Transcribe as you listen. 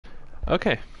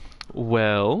Okay.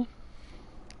 Well,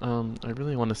 I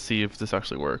really want to see if this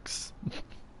actually works.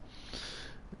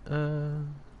 uh,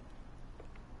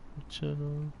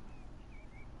 channel.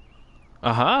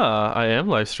 Aha! I am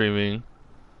live streaming.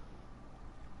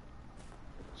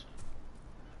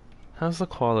 How's the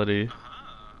quality?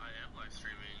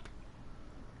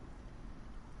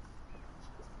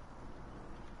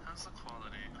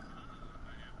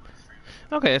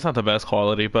 Okay, it's not the best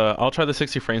quality, but I'll try the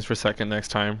 60 frames per second next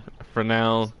time. For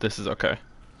now, this is okay.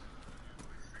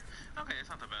 Okay, it's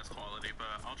not the best quality, but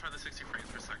I'll try the 60 frames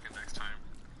per second next time.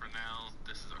 For now,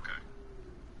 this is okay.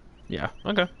 Yeah,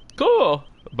 okay. Cool!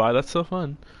 Bye, that's so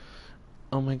fun.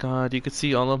 Oh my god, you could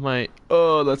see all of my...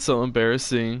 Oh, that's so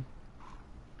embarrassing.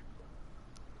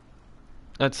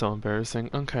 That's so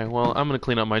embarrassing. Okay, well, I'm gonna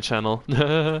clean up my channel.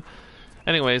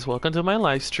 Anyways, welcome to my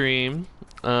live stream.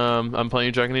 I'm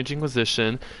playing Dragon Age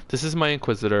Inquisition. This is my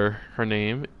Inquisitor. Her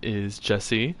name is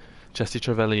Jessie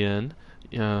Trevelyan.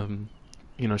 You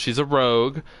know, she's a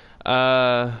rogue.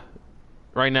 Right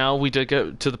now, we did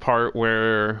get to the part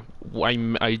where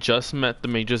I just met the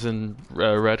mages in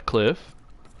Red Cliff.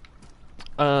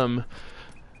 And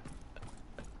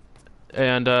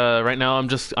right now I'm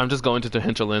just going to the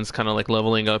hinterlands, kind of like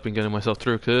leveling up and getting myself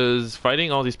through, because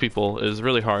fighting all these people is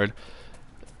really hard.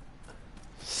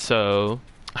 So,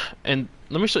 and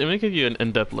let me give you an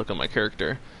in-depth look at my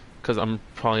character, because I'm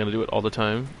probably gonna do it all the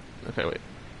time. Okay, wait,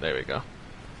 there we go.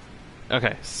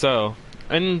 Okay, so,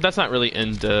 and that's not really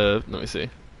in-depth. Let me see.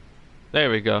 There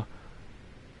we go.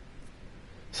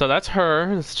 So that's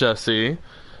her. It's Jessie.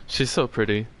 She's so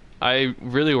pretty. I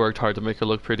really worked hard to make her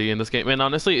look pretty in this game, and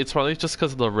honestly, it's probably just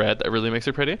because of the red that really makes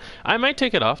her pretty. I might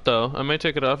take it off, though. I might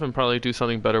take it off and probably do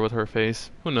something better with her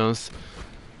face. Who knows?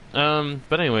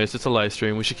 But anyways, it's a live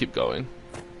stream. We should keep going.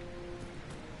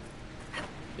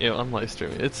 Yeah, I'm live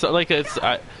streaming. It's like,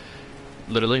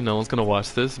 literally no one's gonna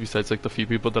watch this besides like the few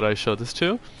people that I show this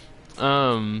to.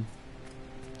 But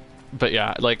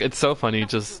yeah, like, it's so funny,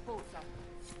 just...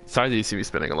 Sorry that you see me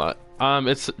spinning a lot.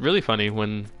 It's really funny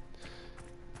when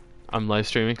I'm live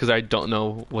streaming, because I don't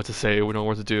know what to say, we don't know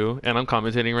what to do, and I'm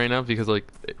commentating right now because like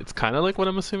it's kind of like what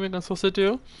I'm assuming I'm supposed to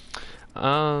do.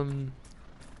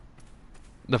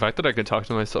 The fact that I can talk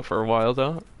to myself for a while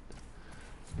though.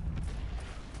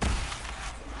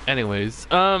 Anyways,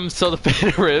 so the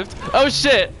Phantom Rift. Oh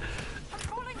shit!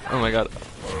 Oh my god.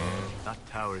 That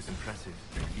tower is impressive,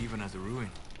 even as a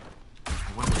ruin. I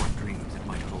wonder what dreams it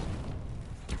might hold.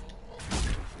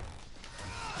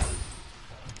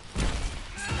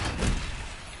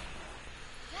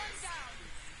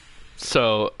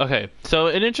 So, okay. So,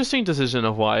 an interesting decision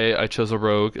of why I chose a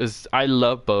rogue is I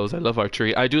love bows, I love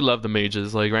archery. I do love the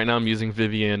mages. Like, right now I'm using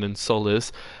Vivian and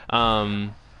Solus.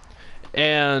 And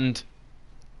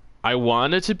I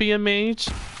wanted to be a mage,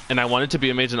 and I wanted to be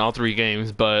a mage in all three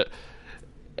games, but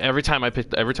every time I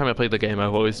played the game,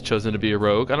 I've always chosen to be a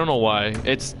rogue. I don't know why.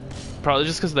 It's probably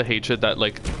just because of the hatred that,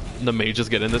 like, the mages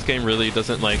get in this game really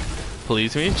doesn't, like,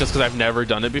 please me, just because I've never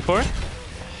done it before.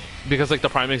 Because like the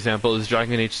prime example is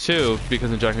Dragon Age 2,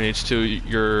 because in Dragon Age 2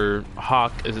 your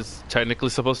Hawk is technically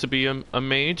supposed to be a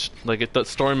mage. Like the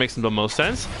story makes the most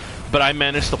sense, but I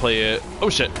managed to play it. Oh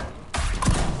shit.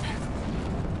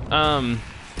 I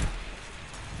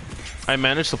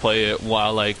managed to play it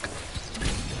while like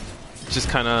just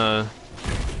kind of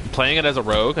playing it as a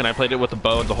rogue, and I played it with a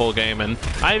bow the whole game, and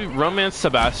I romanced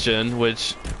Sebastian,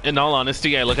 which in all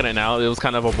honesty, I look at it now, it was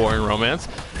kind of a boring romance.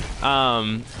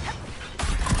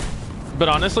 But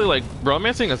honestly, like,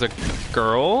 romancing as a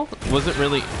girl wasn't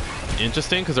really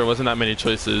interesting because there wasn't that many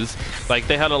choices. Like,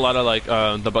 they had a lot of, like,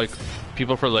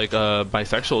 people for, like,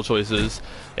 bisexual choices.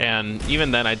 And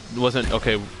even then, I wasn't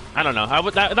okay. I don't know.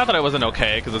 Not that I wasn't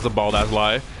okay, because it's a bald-ass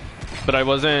lie. But it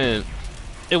wasn't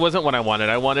what I wanted.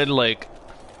 I wanted, like,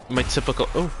 my typical...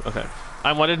 Oh, okay.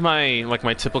 I wanted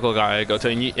my typical guy I go to.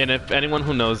 And if anyone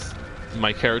who knows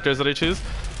my characters that I choose...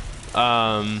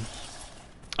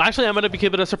 Actually, I'm gonna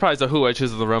keep it a surprise of who I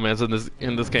choose as the romance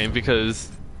in this game, because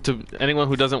to anyone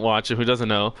who doesn't watch it, who doesn't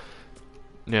know,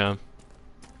 yeah.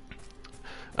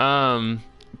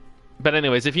 But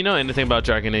anyways, if you know anything about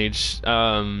Dragon Age,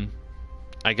 I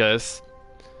guess,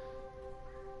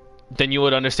 then you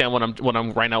would understand what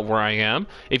I'm right now where I am.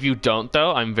 If you don't,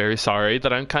 though, I'm very sorry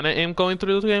that I'm kind of am going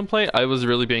through the gameplay. I was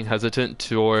really being hesitant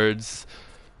towards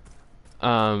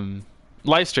live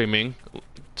streaming.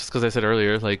 Just because I said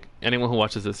earlier, like anyone who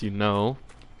watches this, you know,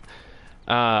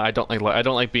 I don't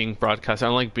like being broadcast. I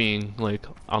don't like being like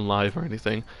on live or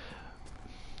anything.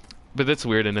 But it's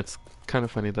weird, and it's kind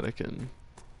of funny that I can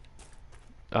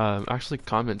actually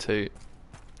commentate.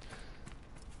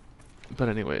 But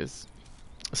anyways,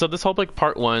 So this whole like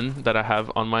part one that I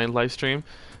have on my live stream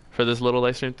for this little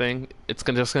live stream thing, it's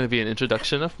just gonna be an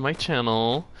introduction of my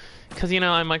channel, cause you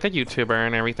know I'm like a YouTuber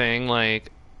and everything.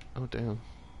 Like, oh damn.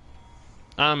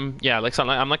 Yeah, like so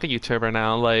I'm like a YouTuber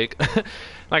now. Like,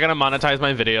 I gotta monetize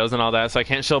my videos and all that, so I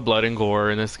can't show blood and gore.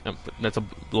 And this that's a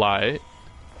lie.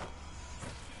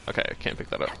 Okay, I can't pick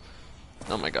that up.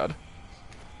 Oh my god.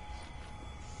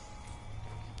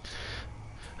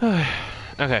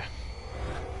 Okay.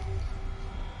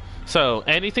 So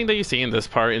anything that you see in this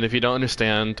part, and if you don't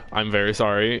understand, I'm very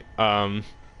sorry. I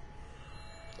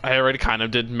already kind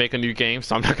of did make a new game,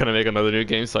 so I'm not gonna make another new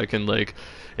game so I can like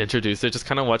introduce it. Just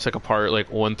kind of watch like a part like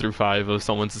 1 through 5 of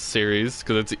someone's series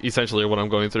because it's essentially what I'm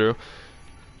going through.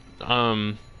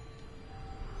 I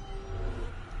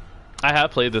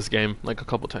have played this game like a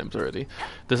couple times already.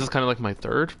 This is kind of like my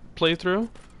third playthrough,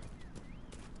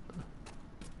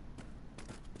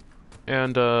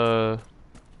 and I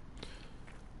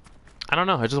don't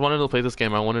know. I just wanted to play this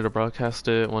game. I wanted to broadcast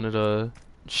it. Wanted to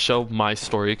show my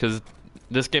story because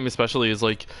this game especially is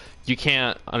like you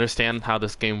can't understand how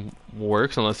this game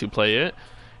works unless you play it.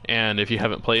 And if you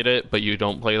haven't played it, but you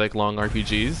don't play like long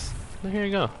RPGs, then here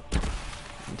you go.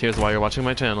 And here's why you're watching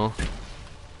my channel.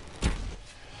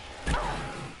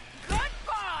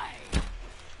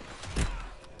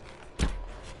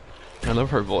 I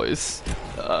love her voice.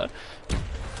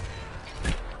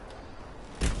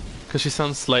 Because she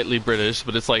sounds slightly British,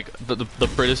 but it's like the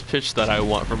British pitch that I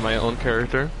want from my own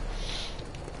character.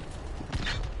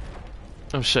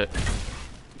 Oh shit.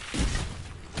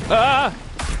 Ah!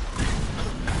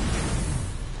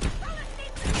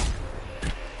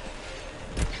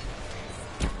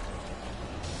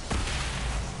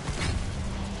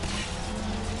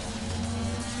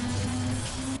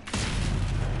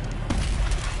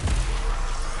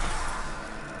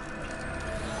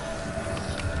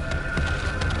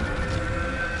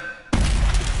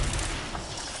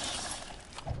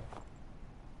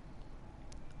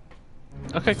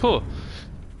 Okay, cool.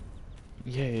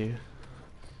 Yay.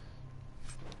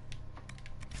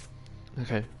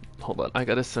 Okay, hold on. I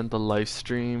gotta send the live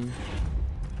stream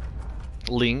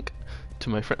link to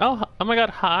my friend. Oh my god,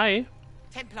 hi.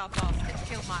 Templar bastards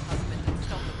killed my husband and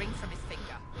stole the ring from his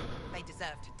finger. They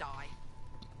deserve to die.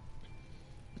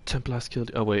 Templars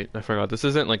killed. Oh wait, I forgot. This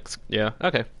isn't like. Yeah,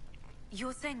 okay.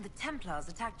 You're saying the Templars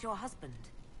attacked your husband?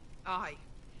 Aye.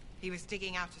 He was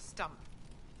digging out a stump.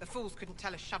 The fools couldn't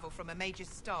tell a shovel from a mage's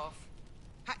staff.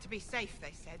 Had to be safe,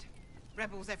 they said.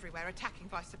 Rebels everywhere attacking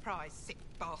by surprise, sick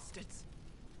bastards.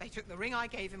 They took the ring I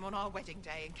gave him on our wedding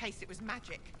day in case it was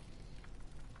magic.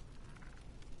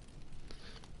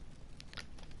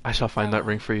 I shall find that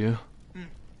ring for you.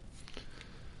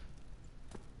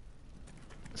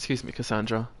 Excuse me,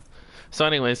 Cassandra. So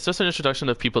anyways, just an introduction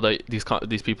of people that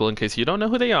these people in case you don't know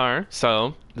who they are.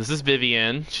 So this is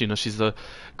Vivienne. She's the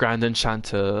Grand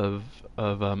Enchanter of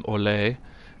Olay.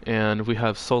 And we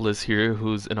have Solus here,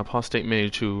 who's an apostate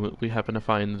mage who we happen to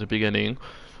find in the beginning.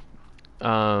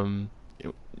 Yeah.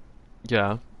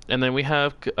 And then we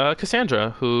have Cassandra,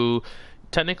 who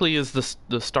technically is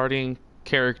the starting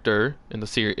character in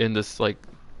the in this like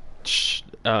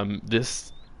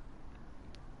this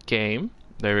game.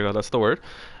 There we go. That's the word.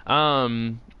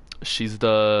 She's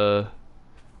the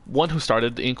one who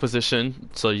started the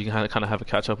Inquisition, so you can kind of have a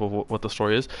catch up of what the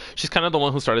story is. She's kind of the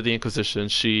one who started the Inquisition.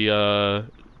 She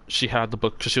had the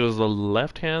book because she was the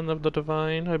left hand of the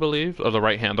divine, I believe, or the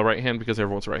right hand because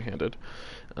everyone's right-handed,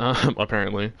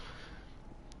 apparently.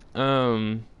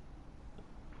 And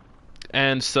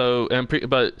so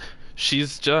but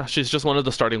she's just one of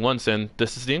the starting ones, and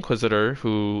this is the Inquisitor,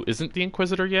 who isn't the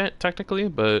Inquisitor yet technically,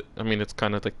 but I mean it's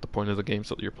kind of like the point of the game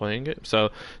so that you're playing it, so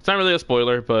it's not really a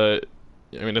spoiler, but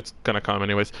I mean it's gonna come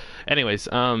anyways.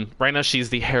 Right now she's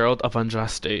the Herald of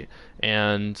Andraste,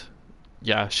 and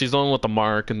yeah, she's the one with the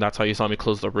mark, and that's how you saw me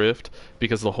close the rift,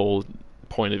 because the whole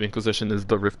point of Inquisition is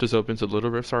the rift is open so little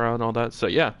rifts are out and all that, so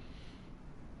yeah.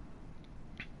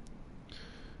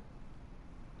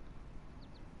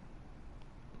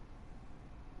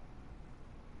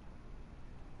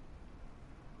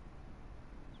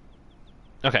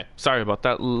 Okay, sorry about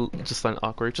that. Just an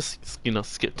awkward. Just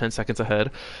skip 10 seconds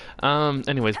ahead.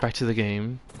 Anyways, back to the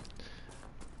game.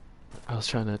 I was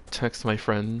trying to text my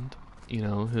friend,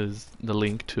 the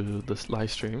link to this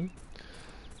live stream.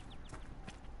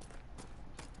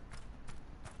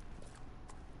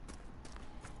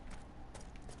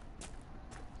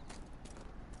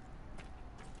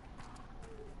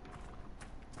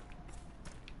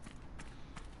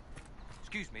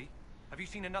 Excuse me, have you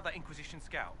seen another Inquisition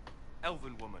scout?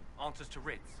 Elven woman, answers to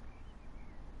writs.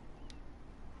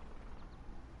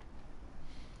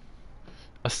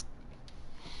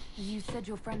 You said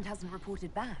your friend hasn't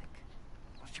reported back.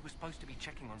 Well, she was supposed to be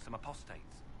checking on some apostates.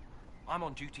 I'm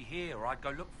on duty here, or I'd go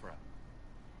look for her.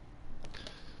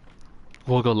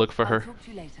 We'll go look for I'll her. talk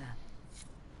to you later.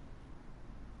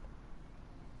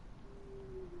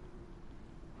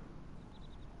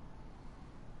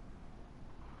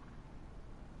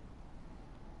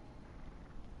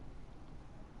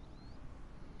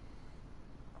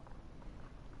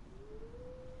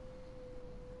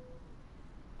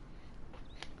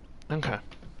 Okay.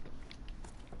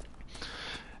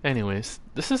 Anyways,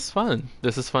 this is fun.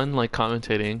 This is fun, like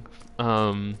commentating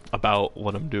about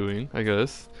what I'm doing, I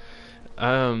guess.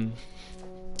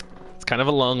 It's kind of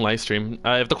a long live stream.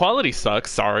 If the quality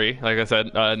sucks, sorry. Like I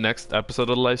said, next episode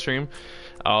of the live stream,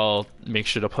 I'll make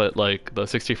sure to put like the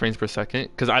 60 frames per second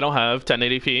because I don't have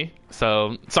 1080p.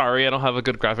 So sorry, I don't have a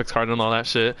good graphics card and all that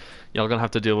shit. Y'all gonna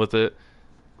have to deal with it.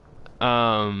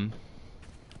 Okay.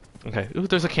 Ooh,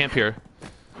 there's a camp here.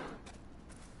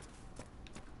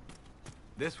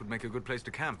 This would make a good place to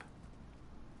camp.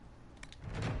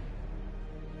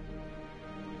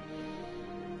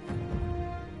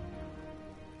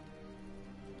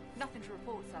 Nothing to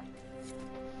report, sir.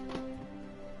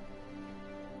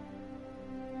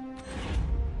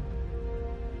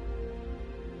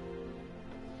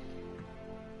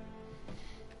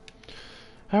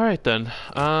 All right then.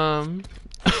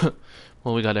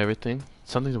 Well, we got everything.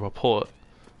 Something to report,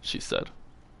 she said.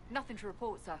 Nothing to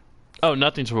report, sir. Oh,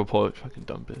 nothing to report. Fucking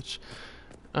dumb bitch.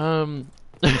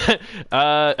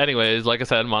 Anyways, like I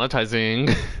said,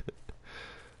 monetizing.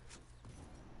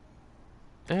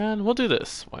 And we'll do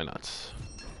this. Why not?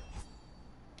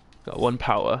 Got 1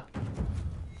 power.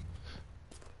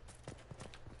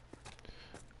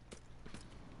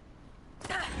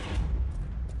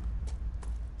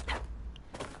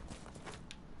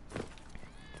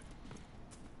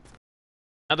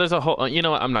 Now there's a whole. You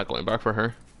know what? I'm not going back for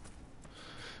her.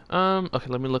 Okay,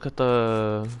 let me look at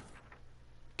the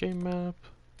game map.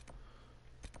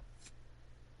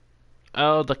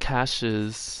 Oh, the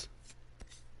caches.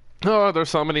 Oh, there's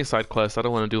so many side quests. I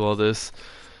don't want to do all this.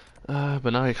 But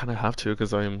now I kind of have to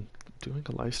because I'm doing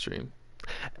a live stream.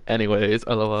 Anyways,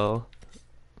 LOL.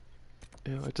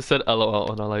 Yeah, I just said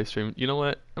LOL on a live stream. You know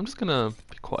what? I'm just gonna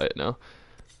be quiet now.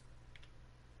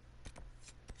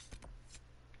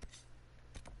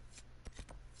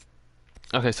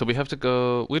 Okay, so we have to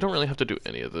go. We don't really have to do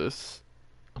any of this.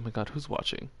 Oh my god, who's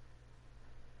watching?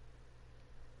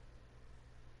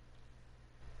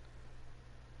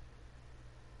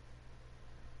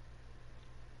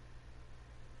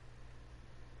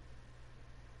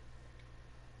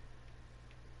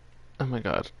 Oh my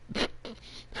god.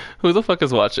 Who the fuck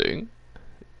is watching?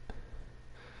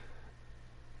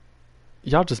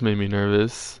 Y'all just made me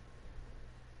nervous.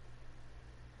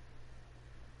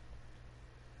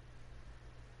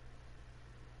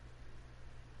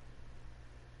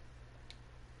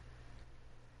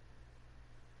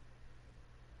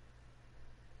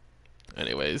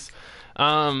 Anyways,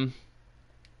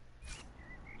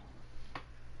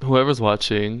 whoever's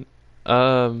watching,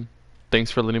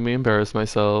 thanks for letting me embarrass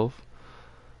myself.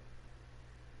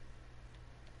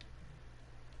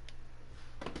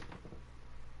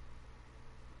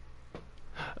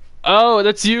 Oh,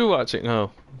 that's you watching.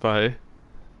 Oh, bye.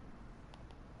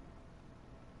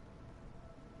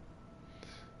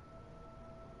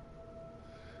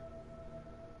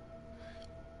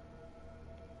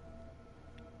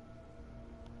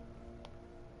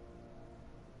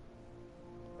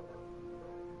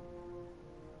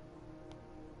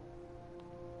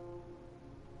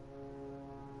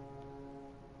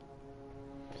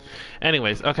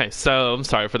 Anyways, okay, so I'm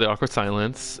sorry for the awkward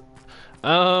silence.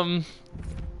 Bye.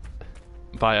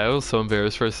 I was so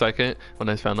embarrassed for a second when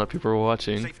I found out people were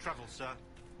watching. Safe travels, sir.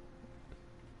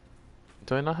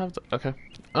 Do I not have the... Okay.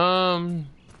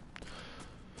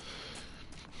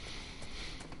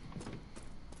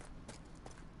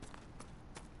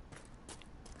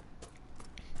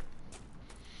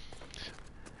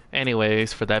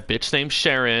 Anyways, for that bitch named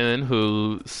Sharon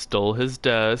who stole his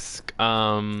desk,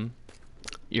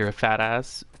 you're a fat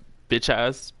ass,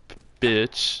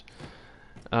 bitch.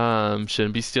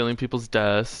 Shouldn't be stealing people's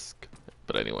desk.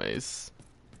 But anyways.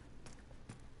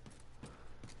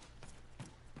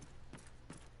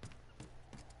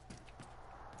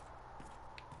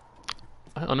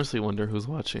 I honestly wonder who's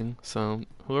watching. So,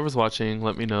 whoever's watching,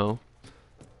 let me know.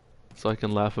 So I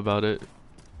can laugh about it.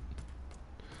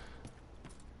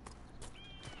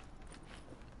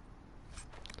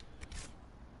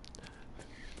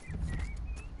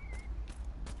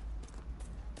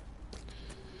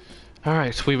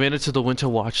 Alright, we made it to the Winter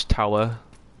Watch Tower.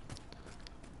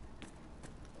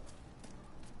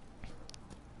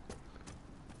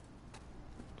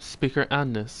 Speaker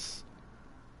Annis.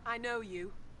 I know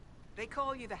you. They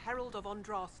call you the Herald of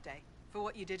Andraste for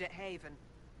what you did at Haven.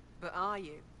 But are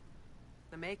you?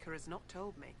 The Maker has not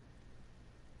told me.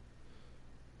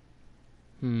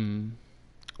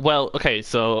 Well, okay,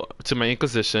 so to my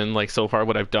Inquisition, like so far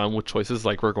what I've done with choices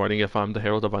like regarding if I'm the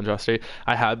Herald of Andraste,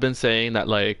 I have been saying that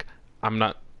like I'm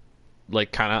not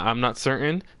I'm not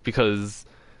certain because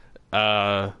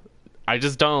I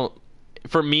just don't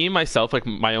for me myself like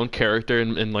my own character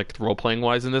and like role playing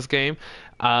wise in this game,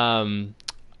 my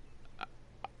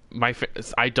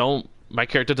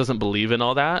character doesn't believe in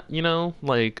all that,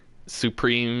 like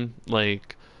supreme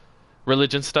like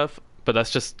religion stuff, but that's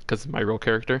just because my real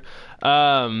character.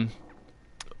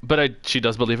 But she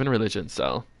does believe in religion,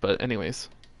 so. But anyways.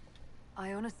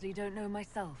 I honestly don't know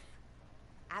myself.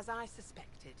 As I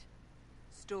suspected,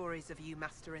 stories of you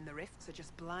mastering the rifts are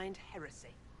just blind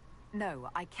heresy. No,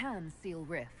 I can seal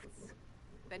rifts.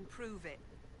 Then prove it.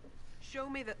 Show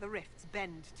me that the rifts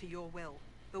bend to your will,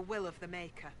 the will of the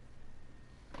Maker.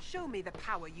 Show me the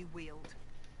power you wield.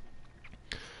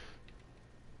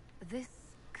 This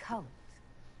cult,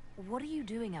 what are you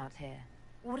doing out here?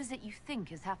 What is it you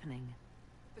think is happening?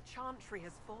 The Chantry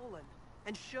has fallen,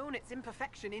 and shown its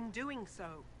imperfection in doing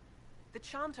so. The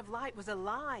Chant of Light was a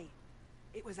lie.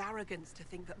 It was arrogance to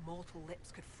think that mortal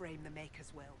lips could frame the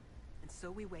Maker's will, and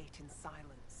so we wait in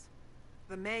silence.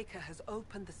 The Maker has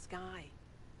opened the sky.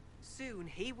 Soon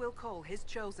he will call his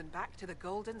chosen back to the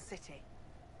Golden City.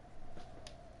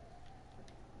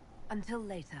 Until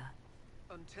later.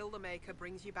 Until the Maker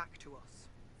brings you back to us.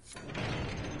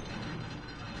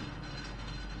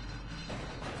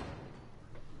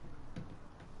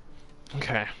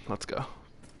 Okay, let's go.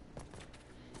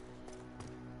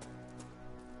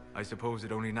 I suppose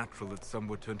it only natural that some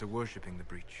would turn to worshipping the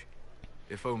breach,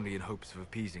 if only in hopes of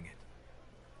appeasing it.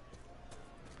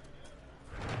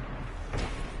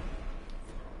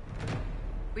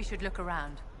 We should look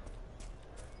around.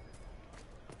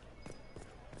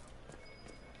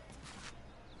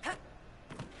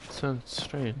 Sounds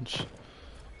strange.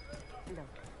 Look,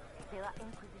 there are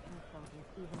Inquisition soldiers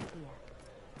even here.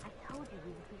 I told you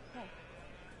we would be safe.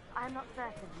 I'm not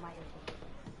certain, my lady.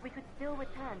 We could still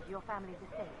return to your family's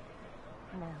estate.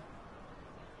 No.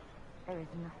 There is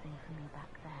nothing for me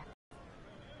back there.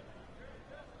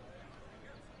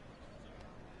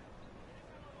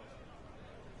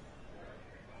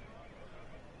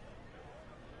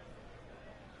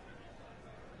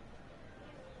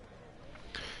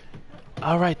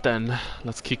 Alright then,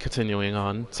 let's keep continuing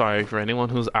on. Sorry for anyone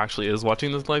who's actually is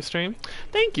watching this live stream.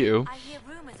 Thank you. I hear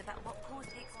rumors about what caused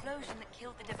the explosion that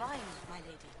killed the Divine, my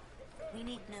lady. We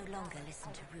need no longer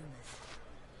listen to rumors.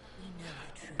 We know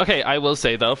the truth. Okay, I will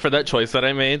say though, for that choice that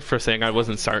I made for saying I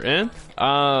wasn't certain,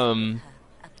 I'm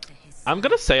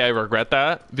gonna say I regret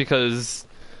that because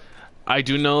I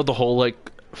do know the whole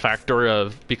like factor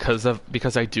of because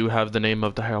I do have the name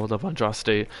of the Herald of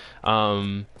Andraste,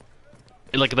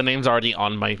 like the name's already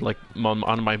on my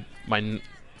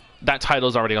that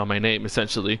title's already on my name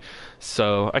essentially,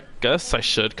 so I guess I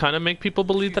should kind of make people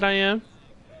believe that I am.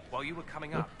 While you were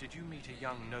coming up, did you meet a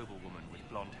young noblewoman with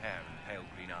blonde hair and pale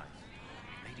green eyes?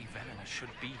 Lady Velena should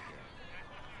be here.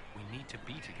 We need to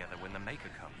be together when the Maker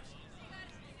comes.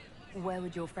 Where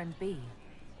would your friend be?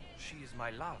 She is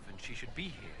my love, and she should be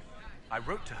here. I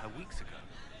wrote to her weeks ago.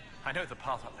 I know the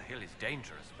path up the hill is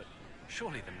dangerous, but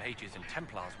surely the mages and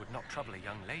Templars would not trouble a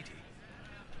young lady.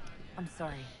 I'm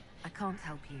sorry, I can't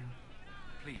help you.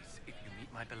 Please, if you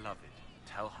meet my beloved,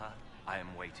 tell her I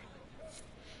am waiting.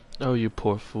 Oh, you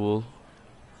poor fool.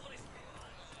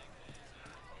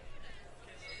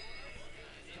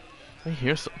 I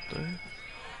hear something.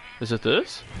 Is it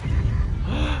this?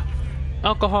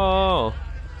 Alcohol!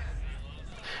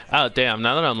 Oh, damn.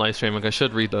 Now that I'm live streaming, I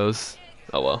should read those.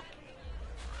 Oh, well.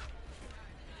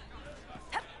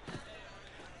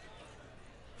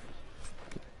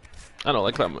 I don't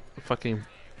like that fucking...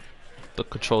 The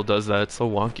control does that. It's so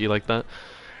wonky like that.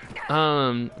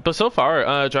 But so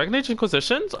far, Dragon Age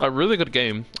Inquisition's a really good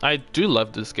game. I do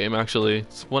love this game, actually.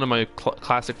 It's one of my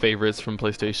classic favorites from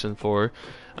PlayStation 4.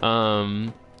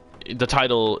 The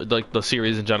title, like the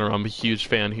series in general, I'm a huge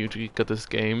fan, huge geek of this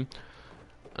game.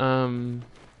 Solas,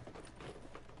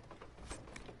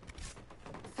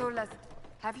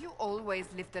 have you always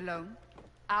lived alone?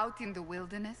 Out in the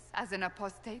wilderness as an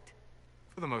apostate?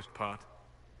 For the most part.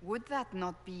 Would that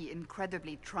not be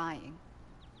incredibly trying?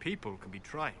 People can be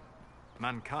trying.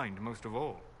 Mankind most of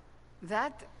all.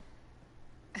 That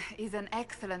is an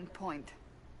excellent point.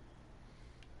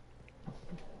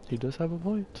 He does have a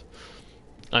point.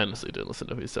 I honestly didn't listen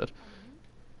to what he said.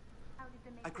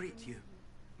 I greet you.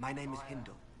 My name is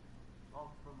Hindle.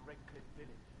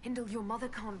 Hindle, your mother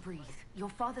can't breathe. Your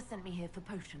father sent me here for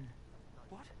potion.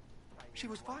 What? She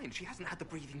was fine. She hasn't had the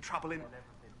breathing trouble in...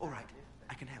 All right,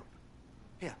 I can help.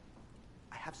 Here,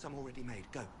 I have some already made.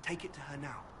 Go, take it to her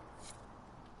now.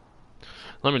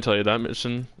 Let me tell you, that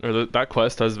mission, or that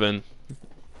quest has been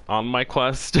on my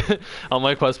quest, on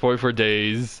my quest board for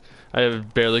days. I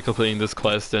have barely completing this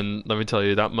quest, and let me tell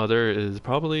you, that mother is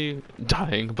probably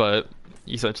dying, but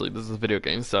essentially this is a video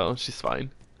game, so she's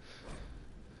fine.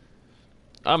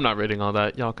 I'm not reading all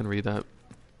that. Y'all can read that.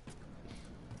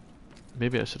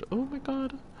 Maybe I should. Oh my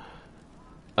god.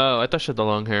 Oh, I thought she had the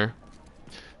long hair.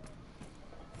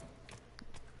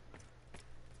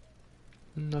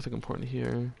 Nothing important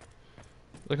here.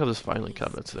 Look how there's filing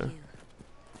cabinets there.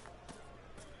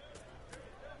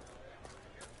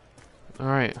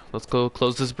 Alright, let's go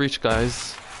close this breach,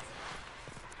 guys.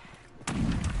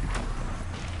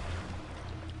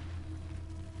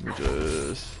 We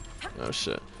just... Oh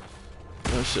shit.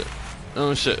 Oh shit.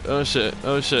 Oh shit. Oh shit.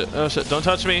 Oh shit. Oh shit. Don't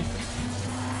touch me.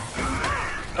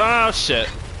 Oh shit.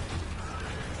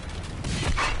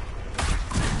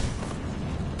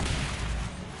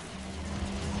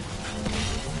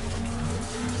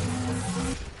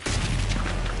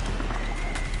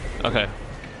 Okay.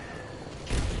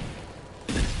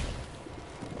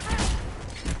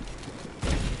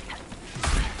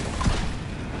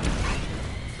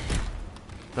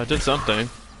 That did something.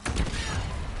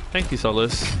 Thank you,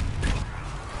 Solus.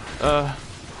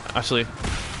 Actually,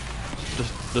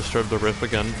 just disturb the riff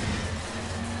again.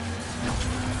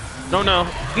 No, no,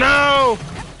 no!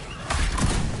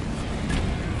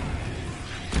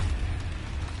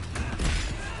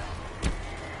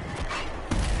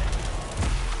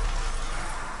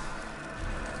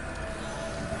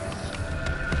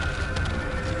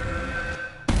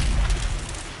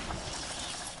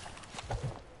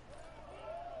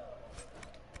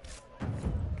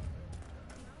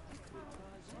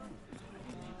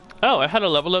 Oh, I had a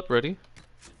level up ready.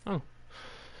 Oh.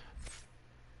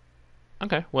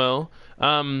 Okay, well,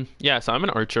 yeah, so I'm an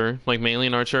archer, like mainly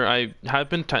an archer. I have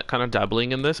been kind of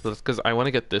dabbling in this, but it's because I want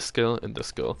to get this skill and this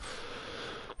skill.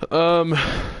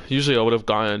 Usually I would have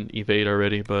gotten evade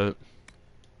already, but,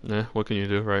 what can you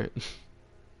do, right?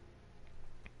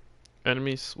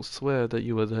 Enemies will swear that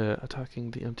you were there,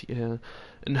 attacking the empty air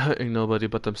and hurting nobody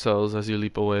but themselves as you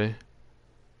leap away.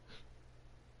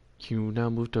 You now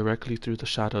move directly through the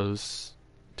shadows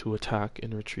to attack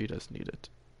and retreat as needed.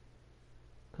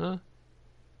 Huh?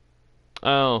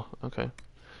 Oh, okay.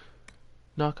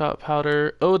 Knockout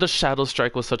powder. Oh, the shadow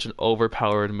strike was such an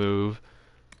overpowered move.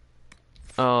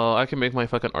 Oh, I can make my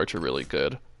fucking archer really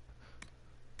good.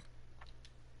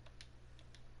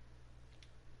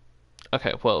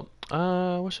 Okay, well,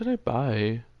 what should I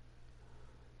buy?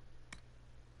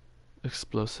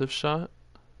 Explosive shot?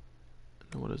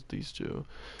 What does these do?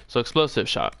 So explosive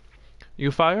shot.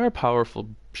 You fire a powerful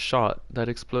shot that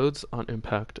explodes on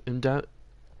impact and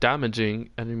damaging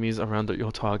enemies around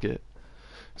your target.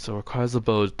 So requires a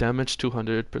bow. Damage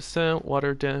 200%.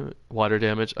 Water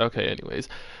damage. Okay, anyways.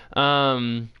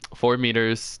 4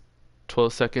 meters,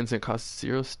 12 seconds, and costs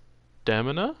 0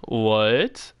 stamina?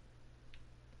 What?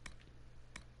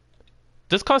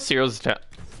 This costs 0 stamina.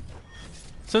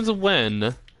 Since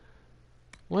when?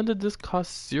 When did this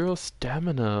cost 0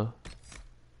 stamina?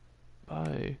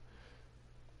 Bye.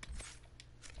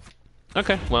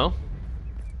 Okay, well.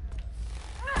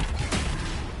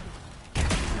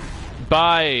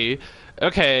 Bye.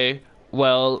 Okay,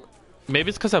 well, maybe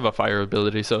it's because I have a fire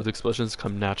ability, so the explosions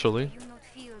come naturally. Do you not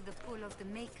feel the pull of the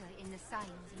Maker in the signs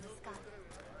in the sky?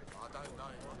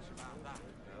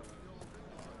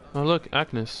 Oh look,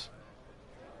 Agnes.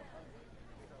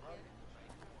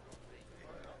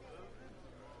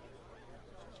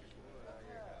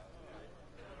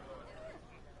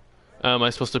 Am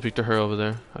I supposed to speak to her over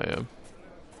there? I am.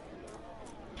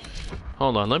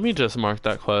 Hold on, let me just mark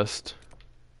that quest.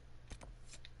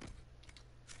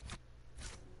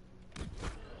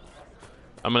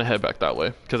 I'm gonna head back that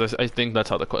way, because I think that's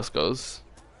how the quest goes.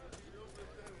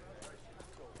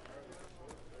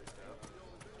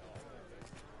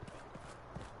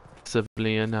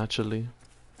 Civilian, naturally.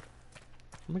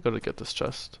 Let me go to get this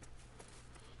chest.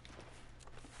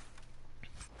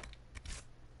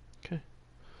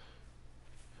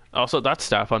 Also, that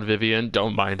staff on Vivian,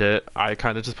 don't mind it. I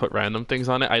kind of just put random things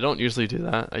on it. I don't usually do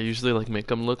that. I usually like make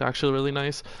them look actually really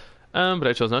nice. But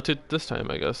I chose not to this time,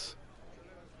 I guess.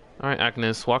 Alright,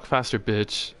 Agnes, walk faster,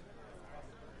 bitch.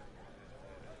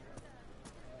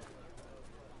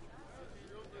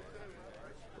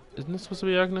 Isn't this supposed to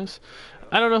be Agnes?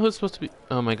 I don't know who's supposed to be.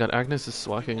 Oh my god, Agnes is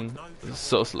walking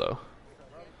so slow.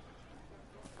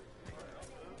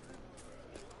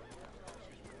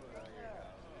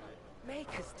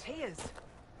 Maker's tears.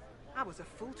 I was a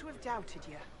fool to have doubted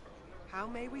you. How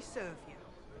may we serve you?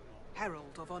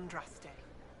 Herald of Andraste.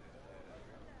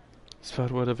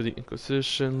 Spout whatever the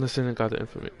Inquisition. Listen and gather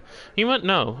information. You went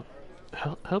no.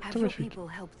 Help Have the your refugees. people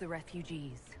help the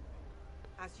refugees.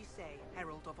 As you say,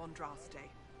 Herald of Andraste.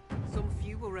 Some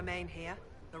few will remain here.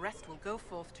 The rest will go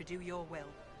forth to do your will.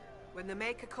 When the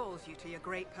Maker calls you to your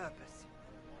great purpose,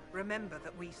 remember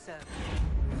that we serve.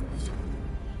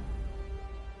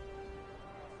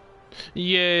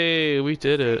 Yay, we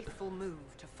did it. Faithful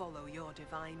move to follow your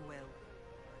divine will.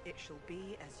 It shall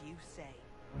be as you say.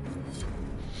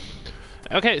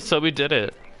 Okay, so we did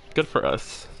it. Good for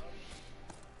us.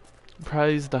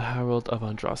 Praise the Herald of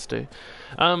Andraste.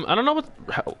 I don't know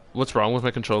what's wrong with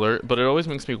my controller, but it always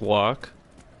makes me walk.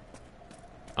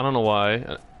 I don't know why.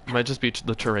 It might just be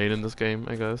the terrain in this game,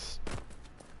 I guess.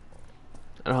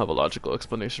 I don't have a logical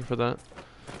explanation for that.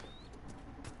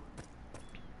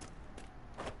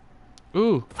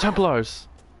 Ooh, Templars!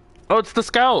 Oh, it's the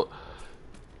scout!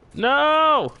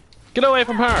 No! Get away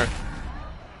from her!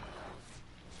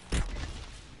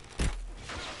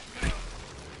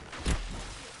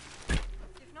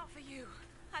 If not for you,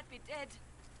 I'd be dead.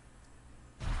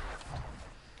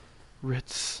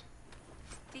 Ritz.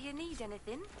 Do you need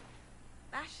anything?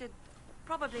 I should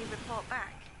probably report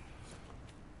back.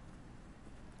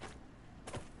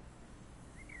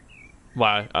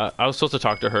 Why? I was supposed to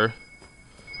talk to her.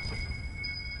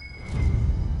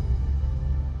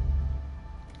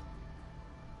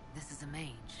 This is a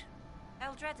mage.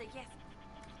 Eldreda, yes.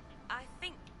 I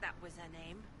think that was her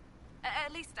name.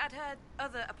 At least I'd heard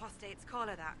other apostates call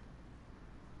her that.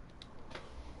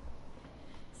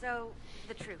 So,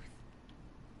 the truth.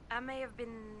 I may have been,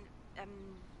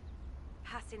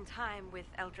 passing time with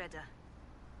Eldreda.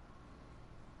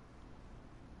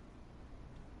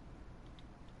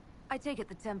 I take it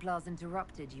the Templars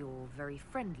interrupted your very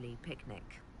friendly picnic.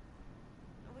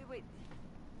 We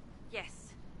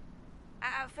yes.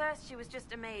 At first she was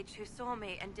just a mage who saw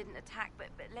me and didn't attack, but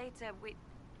later we...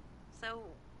 So,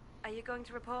 are you going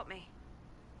to report me?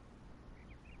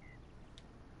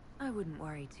 I wouldn't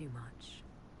worry too much.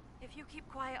 If you keep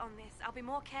quiet on this, I'll be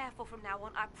more careful from now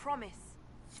on, I promise.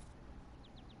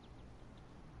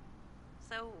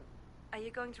 So, are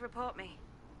you going to report me?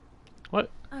 What?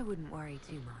 I wouldn't worry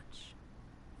too much.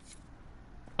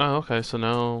 Oh, okay, so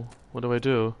now what do I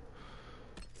do?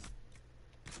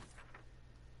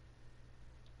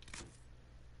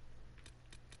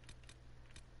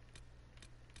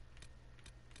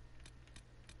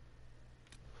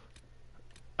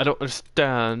 I don't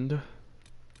understand.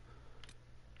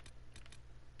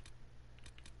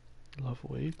 Love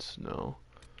weights? No.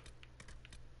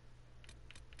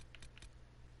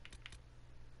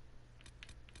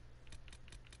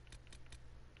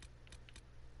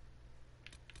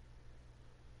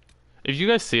 If you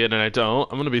guys see it and I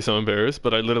don't, I'm gonna be so embarrassed,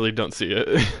 but I literally don't see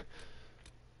it.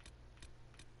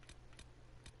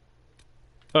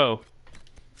 Oh.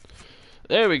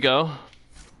 There we go.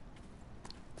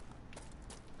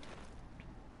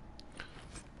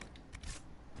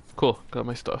 Cool, got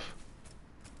my stuff.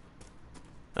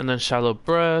 And then shallow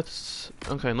breaths.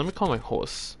 Okay, let me call my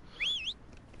horse.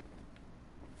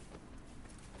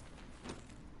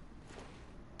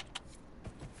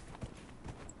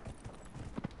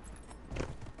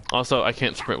 Also, I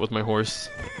can't sprint with my horse.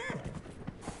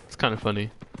 It's kind of funny.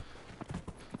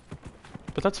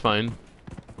 But that's fine.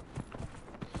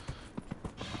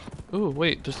 Ooh,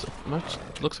 wait, there's much.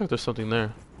 Looks like there's something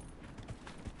there.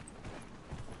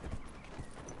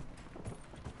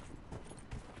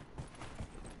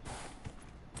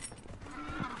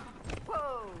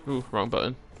 Ooh, wrong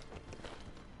button.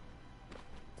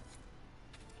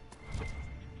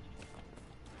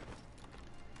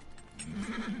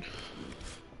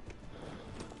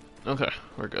 Okay,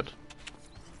 we're good.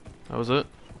 That was it.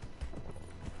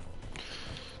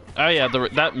 Oh yeah,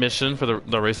 that mission for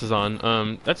the race is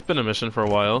on. That's been a mission for a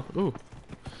while. Ooh.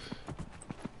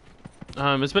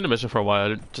 It's been a mission for a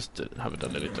while. I just haven't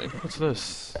done anything. What's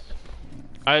this?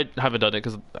 I haven't done it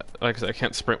because, like I said, I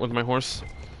can't sprint with my horse.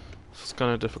 So it's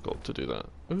kind of difficult to do that.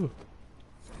 Ooh.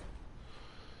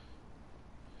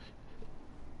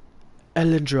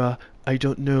 Elendra, I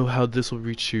don't know how this will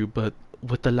reach you, but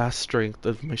with the last strength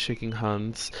of my shaking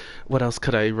hands, what else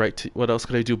could I write to, what else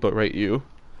could I do but write you?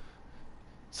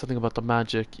 Something about the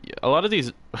magic. Yeah, a lot of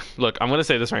these, look, I'm gonna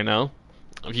say this right now.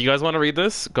 If you guys want to read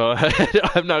this, go ahead.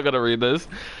 I'm not gonna read this.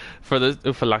 For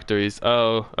the phylacteries.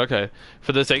 Oh, okay.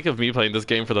 For the sake of me playing this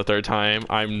game for the third time,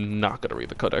 I'm not gonna read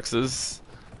the codexes.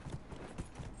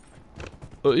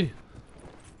 Oy.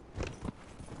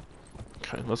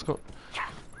 Okay, let's go.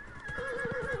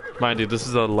 Mind you, this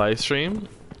is a live stream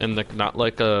and like not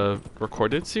like a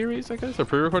recorded series, I guess, a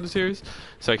pre-recorded series.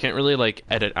 So I can't really like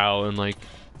edit out and like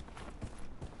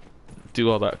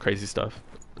do all that crazy stuff.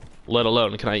 Let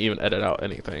alone can I even edit out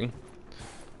anything.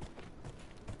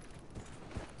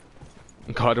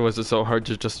 God, was it so hard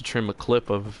to just trim a clip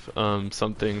of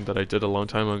something that I did a long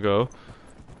time ago.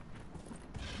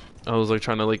 I was like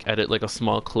trying to like edit like a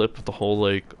small clip of the whole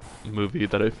like movie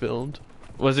that I filmed.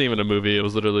 It wasn't even a movie, it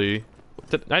was literally,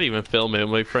 I didn't even film it,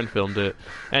 my friend filmed it.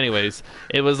 Anyways,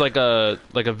 it was like a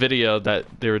video that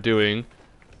they were doing,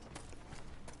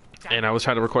 and I was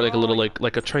trying to record like a little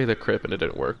like a trailer clip, and it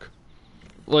didn't work.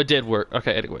 Well, it did work.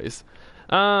 Okay, anyways.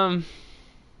 I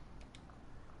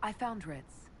found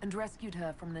Ritz and rescued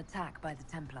her from an attack by the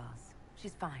Templars.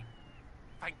 She's fine.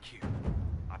 Thank you.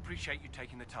 I appreciate you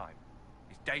taking the time.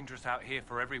 It's dangerous out here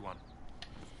for everyone.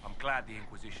 I'm glad the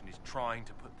Inquisition is trying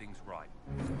to put things right.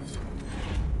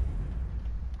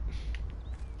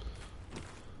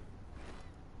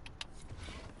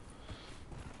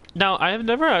 Now, I have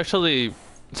never actually...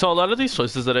 So a lot of these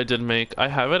choices that I did make, I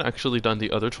haven't actually done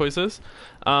the other choices.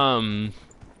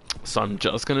 So I'm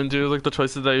just gonna do like the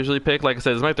choices that I usually pick. Like I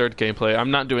said, this is my third gameplay.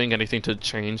 I'm not doing anything to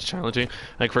change challenging.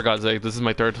 Like, for God's sake, this is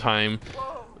my third time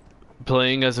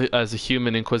playing as a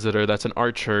human Inquisitor that's an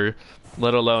archer,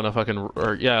 let alone a fucking,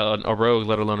 or yeah, a rogue,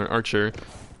 let alone an archer.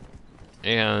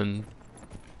 And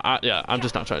yeah, I'm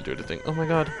just not trying to do anything. Oh my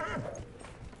god.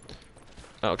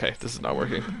 Okay, this is not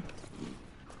working.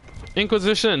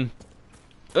 Inquisition!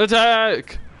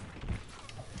 Attack!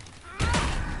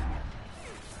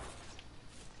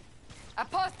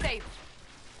 Apostate!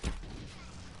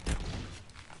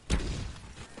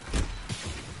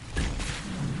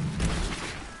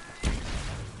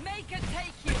 Make it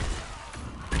take you!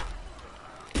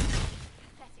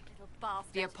 Pathetic little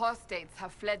bastard. The apostates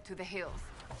have fled to the hills.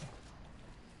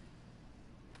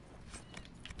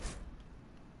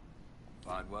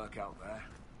 Fine work out there,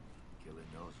 killing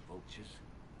those vultures.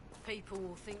 People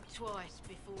will think twice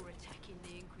before attacking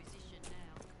the Inquisition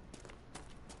now.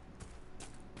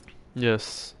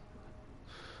 Yes.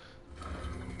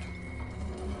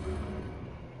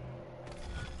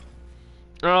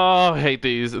 Oh, I hate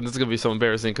these, and this is gonna be so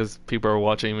embarrassing because people are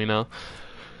watching me now.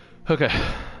 Okay.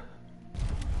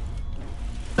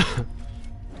 Let's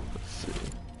see.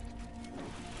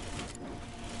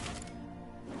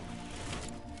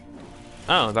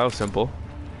 Oh, that was simple.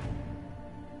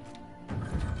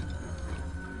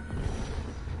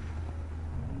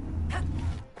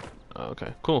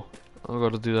 Okay, cool. I'll go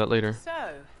to do that later.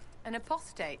 So, an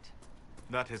apostate.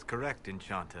 That is correct,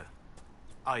 Enchanter.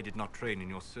 I did not train in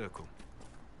your circle.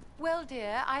 Well,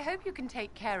 dear, I hope you can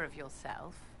take care of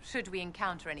yourself, should we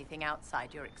encounter anything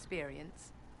outside your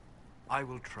experience. I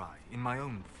will try, in my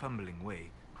own fumbling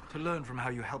way, to learn from how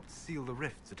you helped seal the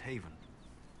rifts at Haven.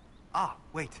 Ah,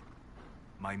 wait.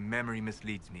 My memory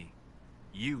misleads me.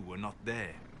 You were not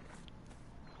there.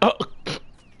 Oh.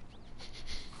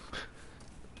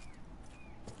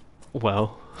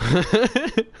 Well.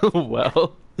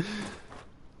 Well.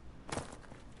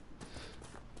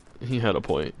 He had a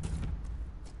point.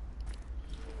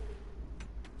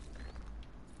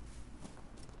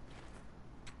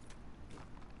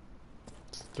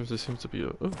 There just seems to be a...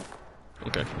 Oh.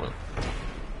 Okay, well.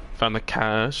 Found the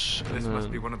cache. This must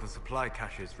be one of the supply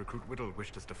caches Recruit Whittle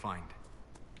wished us to find.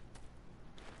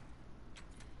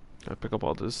 Gotta pick up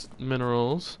all these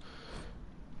minerals.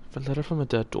 A letter from a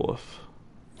dead dwarf.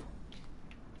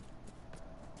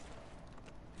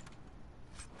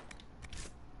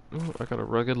 Oh, I got a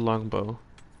rugged longbow.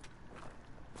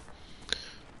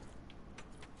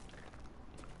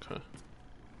 Okay.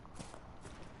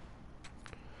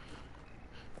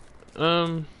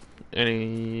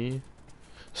 Any...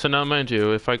 So now, mind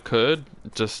you, if I could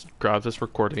just grab this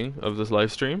recording of this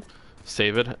live stream,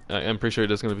 save it. I'm pretty sure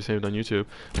it is going to be saved on YouTube.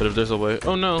 But if there's a way...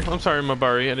 Oh no, I'm sorry,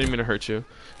 Mabari. I didn't mean to hurt you.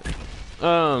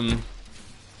 But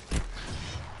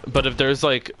if there's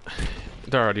like...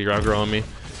 They're already growing me.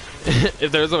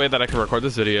 If there's a way that I can record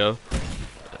this video,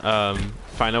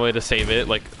 find a way to save it,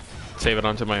 like save it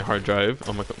onto my hard drive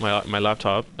on my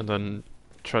laptop, and then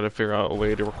try to figure out a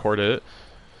way to record it,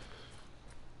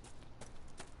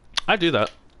 I'd do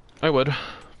that. I would.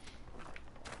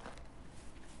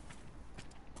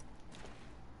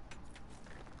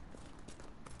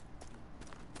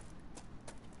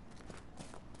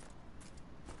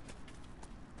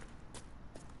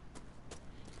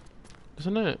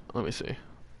 Isn't it? Let me see.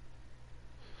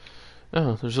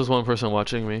 Oh, there's just one person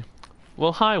watching me.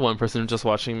 Well, hi, one person just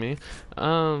watching me.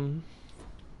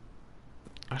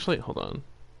 Actually, hold on.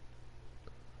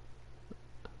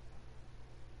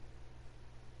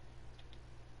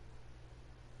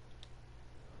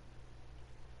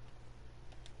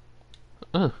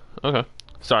 Oh, okay.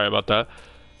 Sorry about that.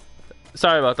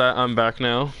 Sorry about that. I'm back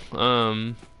now.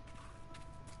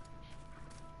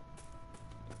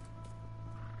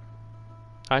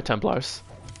 Hi, Templars.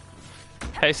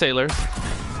 Hey, sailors.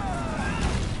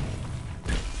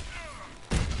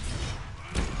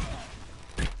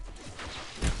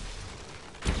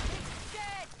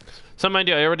 Some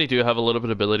idea, I already do have a little bit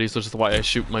of abilities, which is why I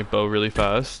shoot my bow really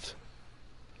fast.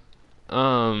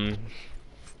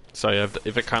 So yeah,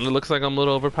 if it kind of looks like I'm a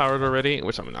little overpowered already,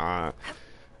 which I'm not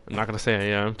gonna say I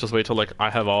am. Just wait till like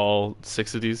I have all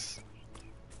 6 of these.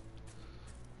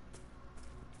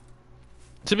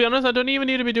 To be honest, I don't even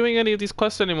need to be doing any of these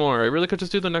quests anymore. I really could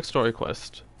just do the next story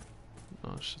quest.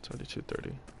 Oh shit, it's already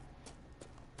 2:30.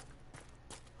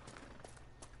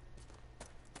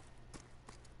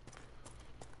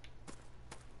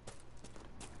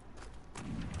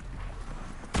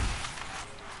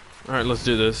 Alright, let's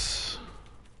do this.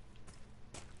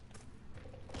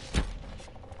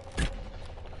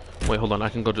 Wait, hold on. I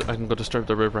can go disturb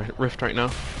the rift right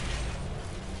now.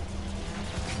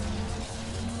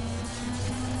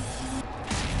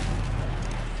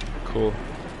 Cool.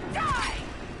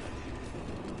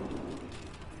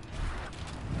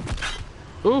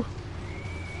 Ooh.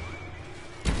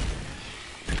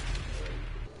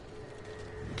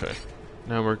 Okay.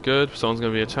 Now we're good. Someone's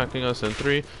gonna be attacking us in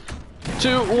 3,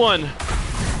 2, 1.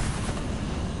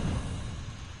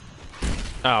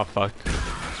 Oh fuck.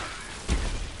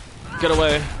 Get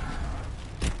away.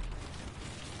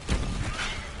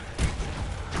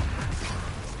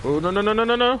 Oh no no no no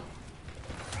no no.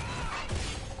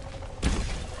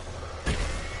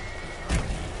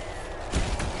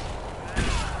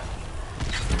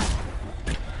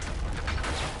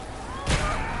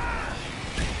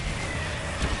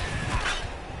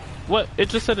 What? It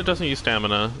just said it doesn't use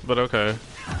stamina, but okay.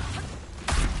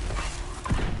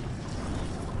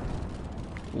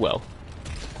 Well.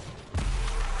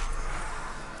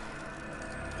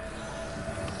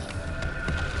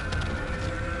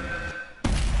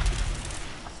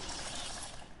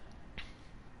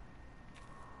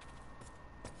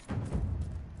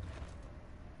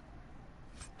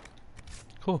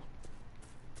 Cool.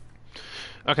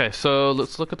 Okay, so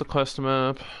let's look at the quest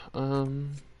map.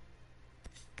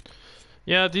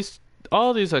 Yeah,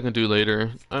 all these I can do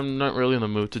later. I'm not really in the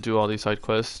mood to do all these side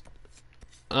quests.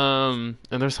 And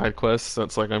they're side quests, so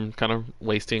it's like I'm kind of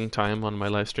wasting time on my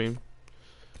live stream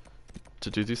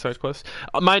to do these side quests.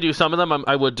 Mind you, some of them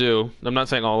I would do. I'm not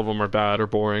saying all of them are bad or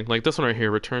boring. Like this one right here,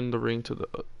 return the ring to the...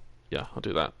 yeah, I'll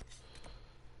do that.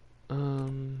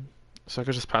 So I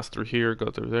could just pass through here, go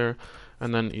through there,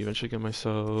 and then eventually get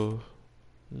myself...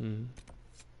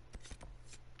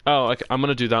 Oh, I'm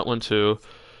gonna do that one too.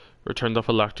 Return the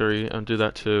phylactery and do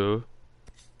that too.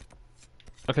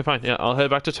 Okay, fine. Yeah, I'll head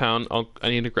back to town. I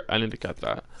need to get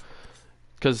that.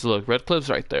 Cause look, Red Cliff's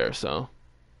right there. So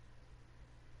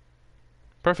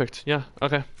perfect. Yeah.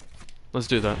 Okay. Let's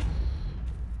do that.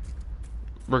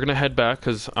 We're gonna head back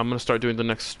cause I'm gonna start doing the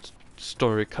next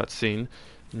story cutscene,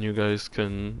 and you guys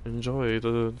can enjoy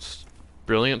the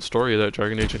brilliant story that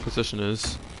Dragon Age Inquisition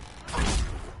is.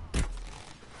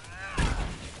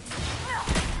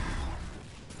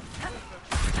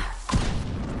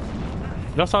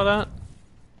 Y'all saw that?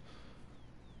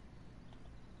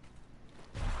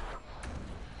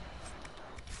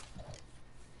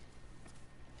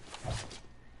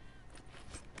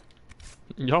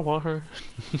 Y'all want her?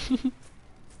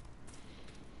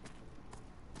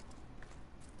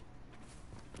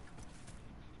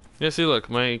 Yeah, see, look,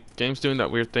 my game's doing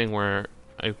that weird thing where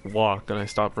I walk and I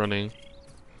stop running.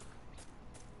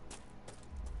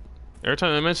 Every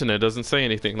time I mention it, it doesn't say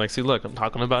anything. Like, see, look, I'm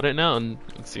talking about it now, and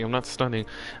see, I'm not stunning.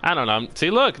 I don't know. See,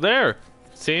 look, there!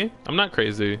 See? I'm not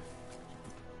crazy.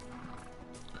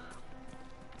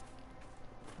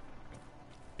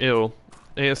 Ew.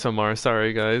 ASMR,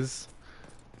 sorry, guys.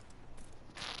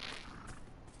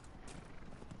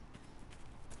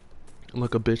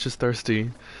 Look, a bitch is thirsty.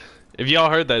 If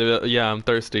y'all heard that, yeah, I'm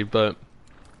thirsty, but...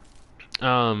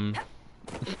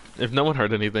 if no one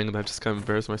heard anything, then I just kind of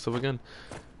embarrassed myself again.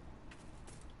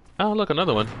 Oh, look,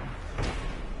 another one.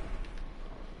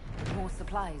 More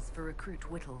supplies for Recruit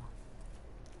Whittle.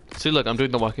 See, look, I'm doing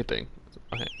the walking thing.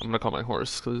 Okay, I'm gonna call my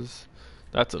horse, because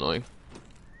that's annoying.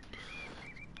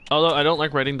 Although, I don't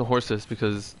like riding the horses,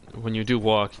 because when you do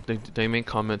walk, they make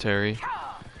commentary. It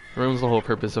ruins the whole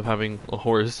purpose of having a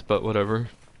horse, but whatever.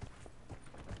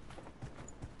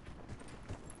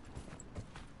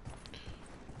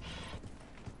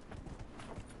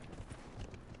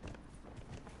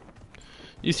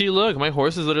 You see, look, my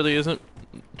horse literally isn't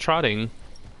trotting.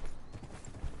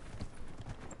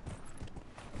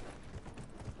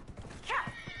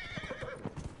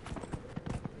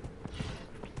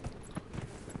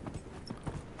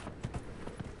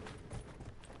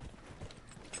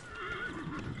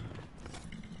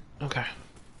 Okay.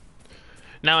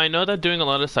 Now I know that doing a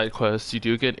lot of side quests, you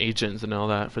do get agents and all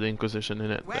that for the Inquisition,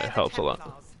 and it helps a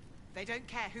lot. They don't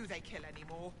care who they kill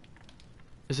anymore.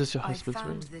 Is this your I husband's found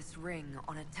ring? this ring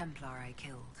on a Templar I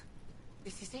killed.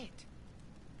 This is it.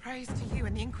 Praise to you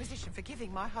and the Inquisition for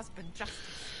giving my husband justice.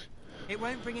 It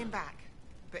won't bring him back,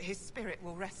 but his spirit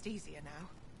will rest easier now.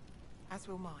 As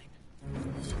will mine.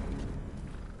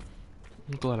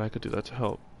 I'm glad I could do that to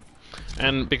help.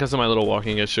 And because of my little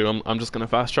walking issue, I'm just gonna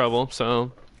fast travel,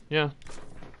 so yeah.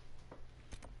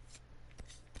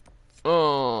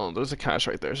 Oh, there's a cache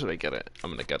right there. Should I get it?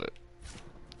 I'm gonna get it.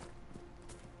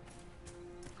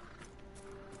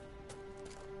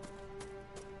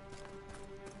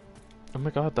 Oh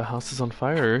my god, the house is on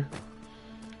fire.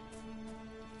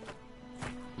 Oh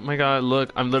my god,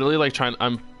 look, I'm literally like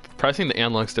I'm pressing the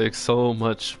analog stick so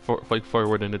much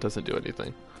forward and it doesn't do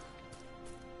anything.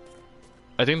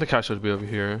 I think the cache would be over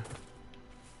here.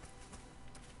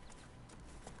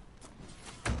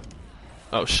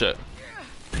 Oh shit.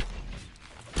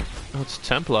 Oh, it's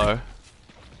Templar.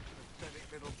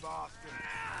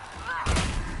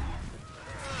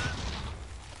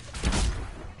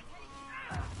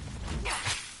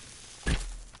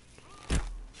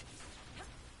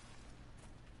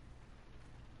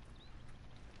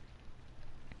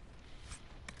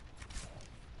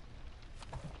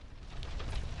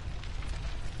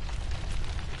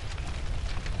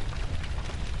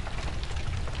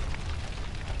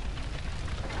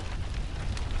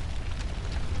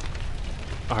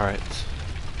 Alright.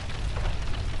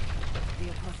 The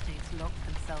apostates locked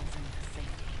themselves into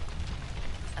safety,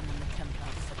 and then the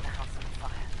Templars set the house on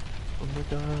fire. Oh my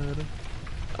god.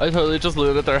 I totally just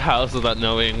looted their house without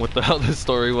knowing what the hell this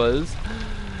story was.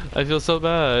 I feel so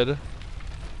bad.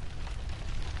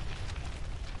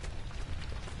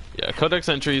 Yeah, codex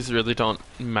entries really don't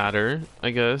matter,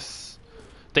 I guess.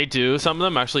 They do. Some of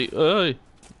them actually...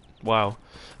 wow.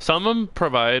 Some of them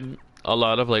provide a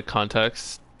lot of like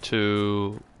context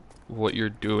to what you're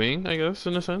doing, I guess,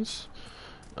 in a sense.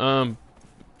 But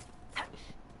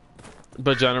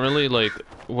generally, like,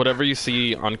 whatever you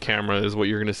see on camera is what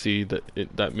you're gonna see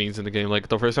that means in the game. Like,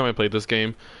 the first time I played this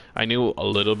game, I knew a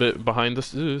little bit behind the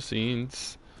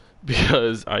scenes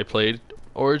because I played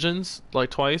Origins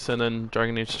like twice and then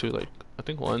Dragon Age 2 like I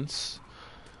think once.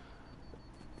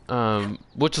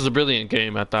 Which is a brilliant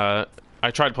game at that. I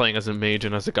tried playing as a mage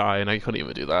and as a guy and I couldn't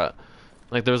even do that.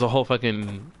 Like, there was a whole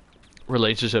fucking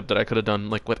relationship that I could have done,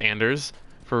 like, with Anders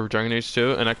for Dragon Age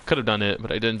 2, and I could have done it,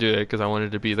 but I didn't do it because I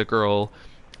wanted to be the girl.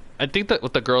 I think that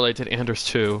with the girl I did Anders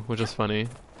too, which is funny.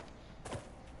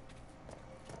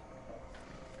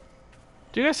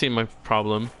 Do you guys see my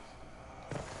problem?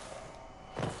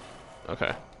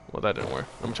 Okay, well that didn't work.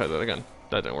 Let me try that again.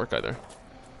 That didn't work either.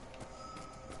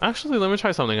 Actually, let me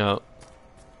try something out.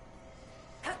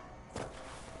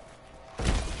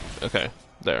 Okay.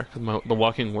 There, because the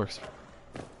walking works.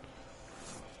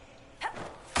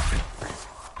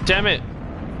 Damn it!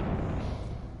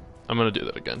 I'm gonna do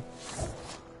that again.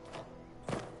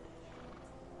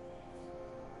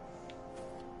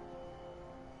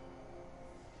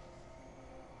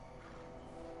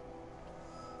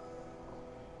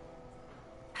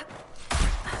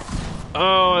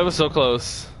 Oh, it was so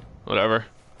close. Whatever.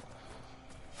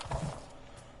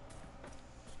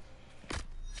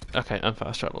 Okay, I'm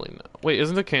fast traveling now. Wait,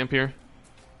 isn't the camp here?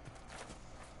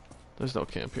 There's no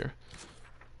camp here.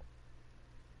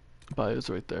 Bio's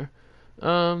right there.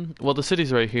 Well, the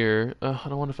city's right here. I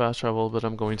don't want to fast travel, but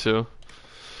I'm going to.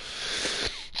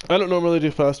 I don't normally do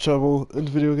fast travel in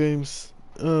video games.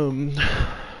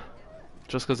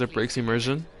 Just because it breaks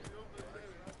immersion.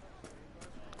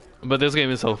 But this game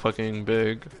is so fucking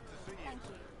big.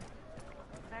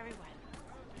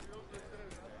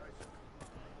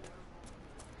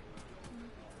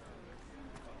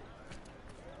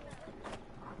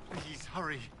 Please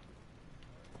hurry.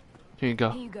 Here you go.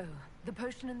 Here you go. The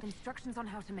potion and instructions on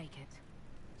how to make it.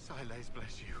 Siles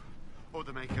bless you. Or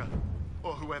the Maker.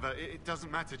 Or whoever. It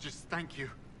doesn't matter. Just thank you.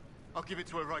 I'll give it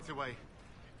to her right away.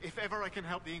 If ever I can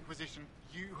help the Inquisition,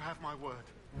 you have my word.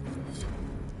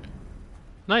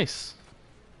 Nice.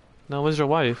 Now, where's your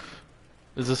wife?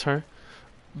 Is this her?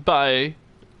 Bye.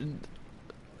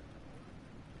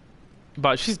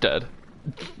 Bye. She's dead.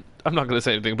 I'm not gonna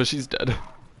say anything, but she's dead.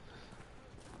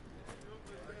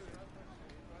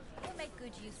 We'll make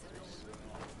good use of it.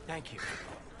 Thank you.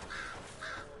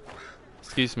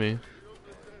 Excuse me.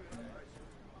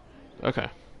 Okay.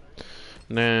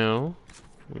 Now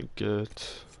we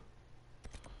get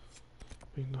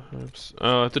the herbs.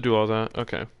 Oh, I have to do all that.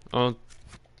 Okay. I'll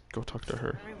go talk to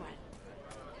her.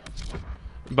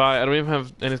 Bye. I don't even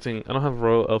have anything. I don't have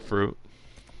royal elf fruit.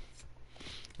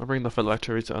 I'll bring the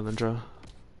phylactery to Alindra.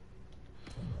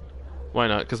 Why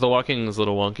not? Because the walking is a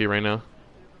little wonky right now.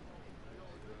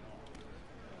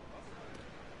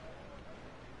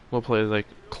 We'll play like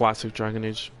classic Dragon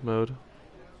Age mode.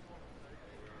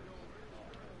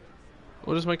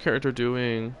 What is my character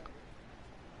doing?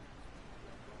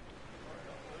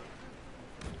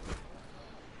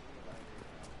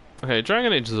 Okay,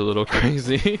 Dragon Age is a little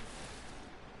crazy.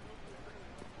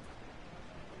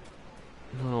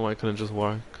 I don't know why I couldn't just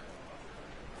walk.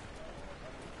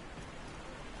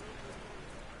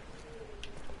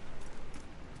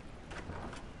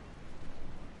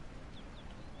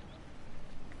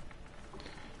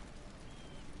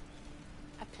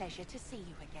 A pleasure to see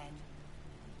you again.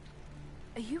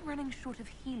 Are you running short of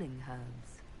healing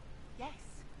herbs? Yes,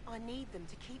 I need them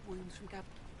to keep wounds from going.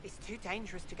 It's too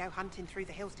dangerous to go hunting through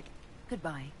the hills to get.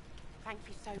 Goodbye. Thank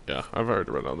you so much. Yeah, I've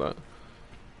already read all that.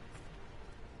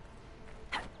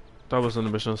 That wasn't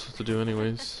the mission I was supposed to do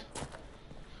anyways.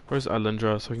 Where's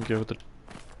Alindra so I can give her the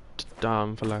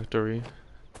damn phylactery?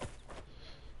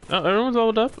 Oh, everyone's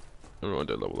leveled up? Everyone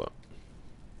did level up.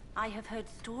 I have heard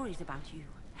stories about you,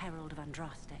 Herald of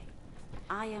Andraste.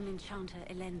 I am Enchanter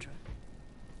Elendra.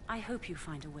 I hope you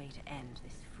find a way to end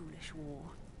this foolish war.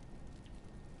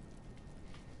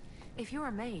 If you're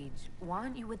a mage, why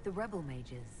aren't you with the rebel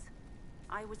mages?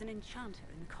 I was an enchanter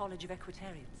in the College of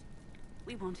Equitarians.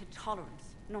 We wanted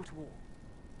tolerance, not war.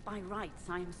 By rights,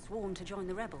 I am sworn to join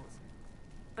the rebels.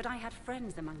 But I had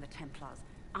friends among the Templars.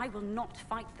 I will not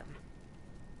fight them.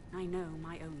 I know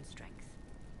my own strength.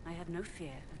 I have no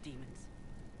fear of demons.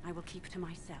 I will keep to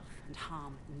myself and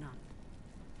harm none.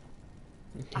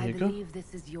 I believe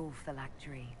this is your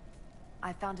phylactery.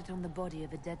 I found it on the body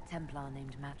of a dead Templar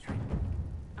named Matrin.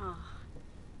 Ah,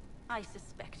 I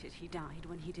suspected he died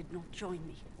when he did not join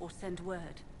me or send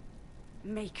word.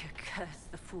 Maker curse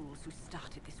the fools who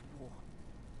started this war.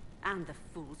 And the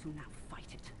fools who now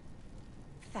fight it.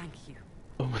 Thank you.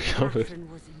 Oh my god.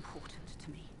 Matrin was important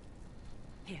to me.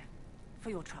 Here,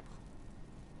 for your trouble.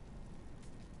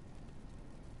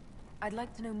 I'd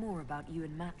like to know more about you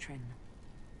and Matrin.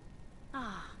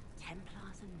 Ah,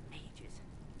 Templars and mages.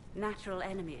 Natural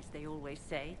enemies, they always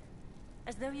say.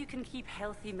 As though you can keep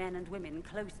healthy men and women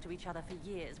close to each other for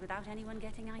years without anyone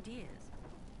getting ideas.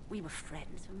 We were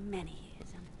friends for many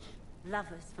years, and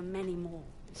lovers for many more.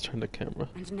 Let's turn the camera.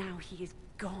 And now he is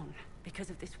gone because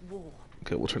of this war.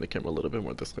 Okay, we'll turn the camera a little bit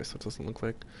more this way so it doesn't look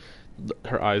like...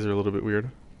 Her eyes are a little bit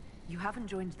weird. You haven't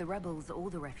joined the rebels or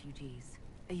the refugees.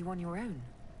 Are you on your own?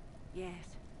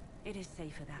 Yes, it is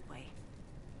safer that way.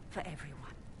 For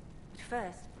everyone. At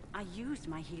first, I used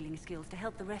my healing skills to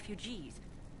help the refugees.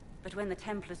 But when the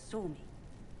Templars saw me,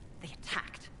 they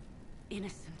attacked.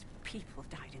 Innocent people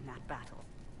died in that battle.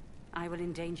 I will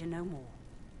endanger no more.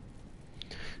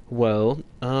 Well,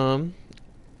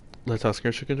 let's ask her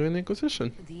if she can join the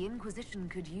Inquisition. The Inquisition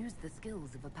could use the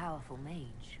skills of a powerful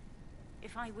mage.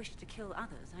 If I wished to kill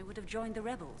others, I would have joined the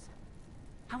rebels.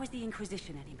 How is the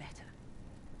Inquisition any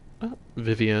better?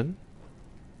 Vivienne?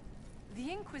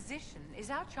 The Inquisition is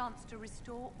our chance to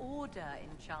restore order,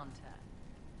 Enchanter.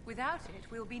 Without it,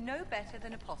 we'll be no better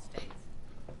than apostates.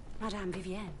 Madame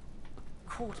Vivienne,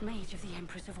 court mage of the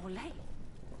Empress of Orlais.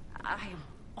 I am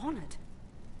honored.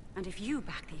 And if you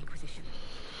back the Inquisition,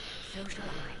 so shall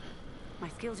I. My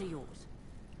skills are yours.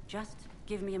 Just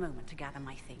give me a moment to gather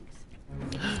my things.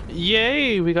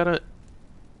 Yay! We gotta...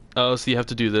 Oh, so you have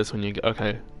to do this when you get...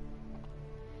 Okay.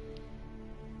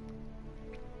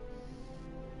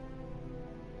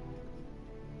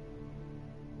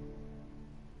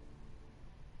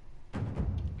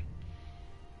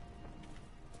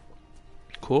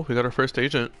 Cool, we got our first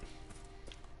agent.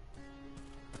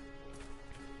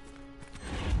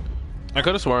 I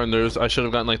could have sworn I should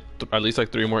have gotten like at least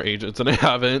like 3 more agents and I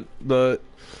haven't, but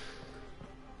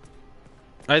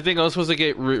I think I was supposed to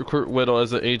get recruit Whittle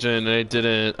as an agent and I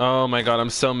didn't. Oh my god, I'm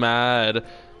so mad.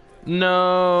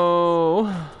 No.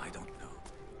 I don't know.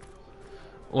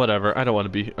 Whatever, I don't want to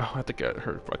be. Oh, I have to get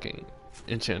her fucking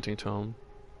enchanting tome.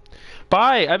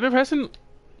 Bye! I've been pressing...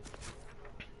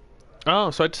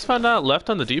 Oh, so I just found out left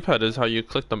on the D-pad is how you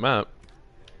click the map.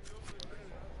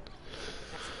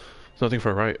 Nothing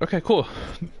for right. Okay, cool.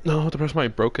 No, I have to press my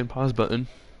broken pause button.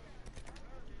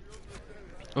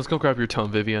 Let's go grab your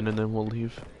tome, Vivienne, and then we'll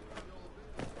leave.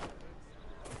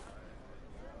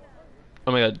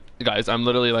 Oh my god, guys, I'm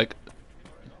literally like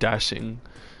dashing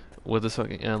with this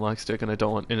fucking analog stick, and I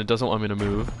don't want, and it doesn't want me to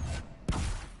move.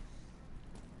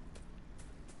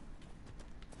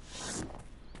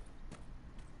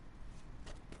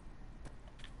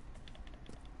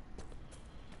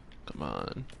 Come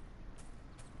on.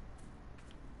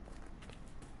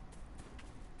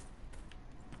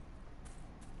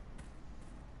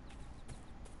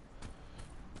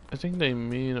 I think they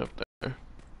mean up there.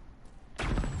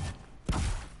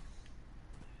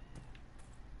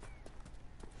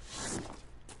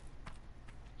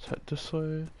 Let's head this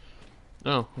way.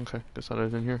 Oh, okay. Guess that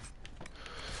is in here.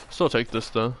 Still take this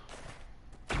though.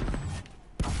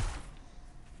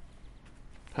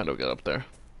 How do we get up there?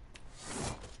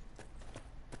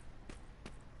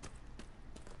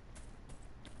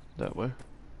 That way.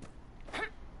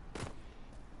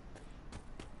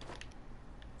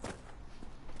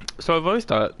 So I've always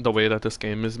thought the way that this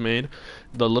game is made,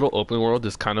 the little open world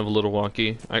is kind of a little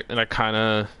wonky.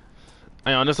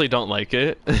 I honestly don't like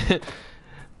it.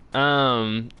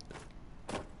 Not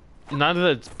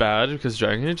that it's bad, because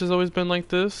Dragon Age has always been like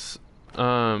this.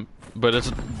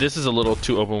 But this is a little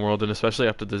too open world, and especially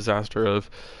after the disaster of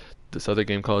this other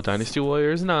game called Dynasty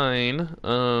Warriors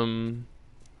 9.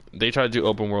 They tried to do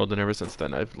open world, and ever since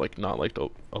then I've like not liked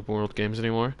open world games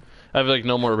anymore. I have like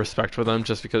no more respect for them,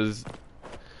 just because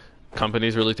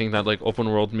companies really think that like open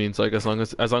world means like as long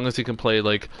as you can play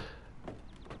like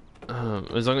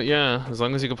as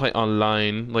long as you can play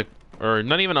online, like, or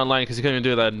not even online, because you can't even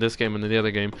do that in this game and in the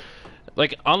other game.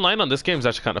 Like online on this game is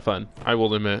actually kind of fun, I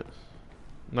will admit.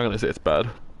 I'm not gonna say it's bad.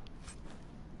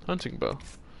 Hunting bow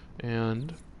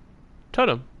and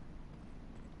totem.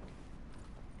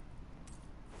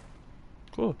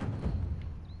 Cool.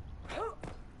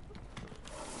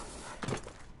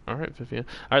 Alright, Vivian.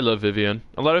 I love Vivian.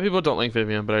 A lot of people don't like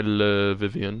Vivian, but I love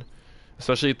Vivian.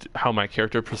 Especially how my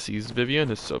character perceives Vivian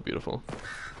is so beautiful.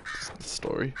 The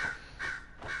story.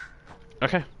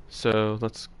 Okay, so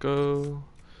let's go.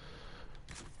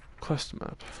 Quest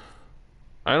map.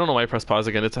 I don't know why I press pause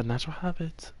again. It's a natural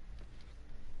habit.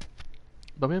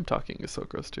 The way I'm talking is so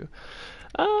gross too.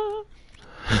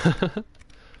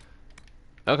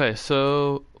 Okay,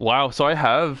 so wow. So I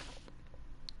have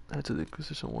head to the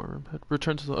Inquisition War Room.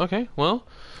 Return to the. Okay, well,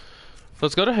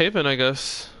 let's go to Haven, I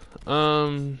guess.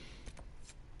 Oh,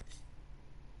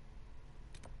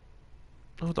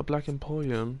 the Black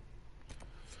Emporium.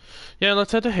 Yeah,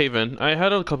 let's head to Haven. I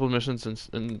had a couple missions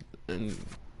in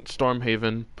Storm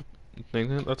Haven. I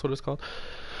think that's what it's called.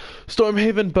 Storm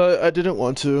Haven, but I didn't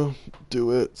want to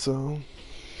do it, so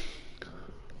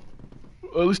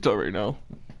at least not right now.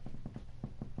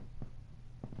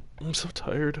 I'm so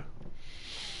tired.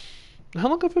 How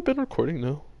long have I been recording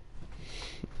now?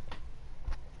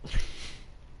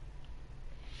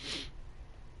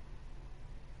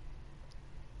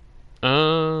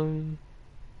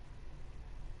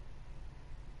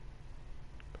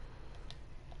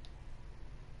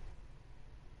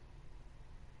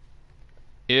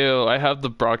 Ew, I have the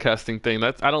broadcasting thing.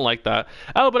 I don't like that.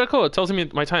 Oh, but cool. It tells me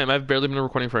my time. I've barely been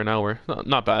recording for an hour.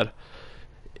 Not bad.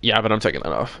 Yeah, but I'm taking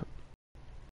that off.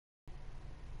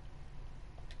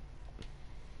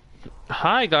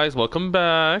 Hi guys, welcome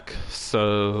back.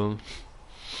 So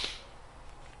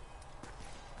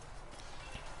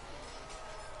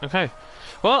okay.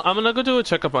 Well, I'm gonna go do a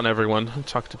checkup on everyone and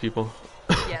talk to people.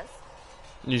 Yes.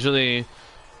 Usually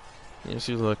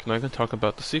look, and I can talk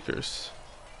about the Seekers.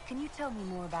 Can you tell me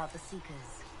more about the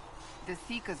Seekers? The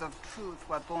Seekers of Truth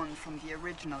were born from the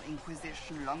original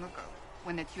Inquisition long ago,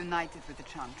 when it united with the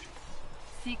Chantry.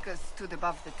 Seekers stood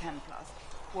above the Templars,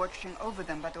 watching over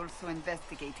them but also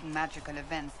investigating magical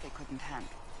events they couldn't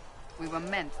handle. We were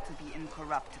meant to be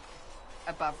incorruptible,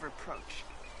 above reproach.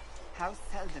 How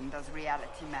seldom does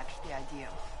reality match the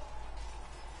ideal?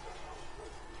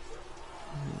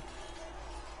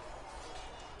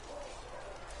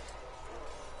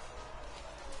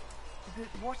 But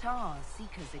what are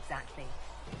Seekers exactly?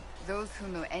 Those who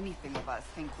know anything of us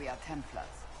think we are Templars.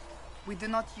 We do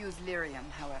not use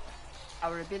lyrium, however.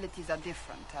 Our abilities are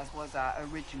different, as was our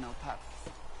original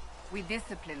purpose. We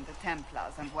disciplined the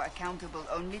Templars and were accountable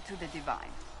only to the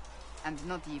Divine. And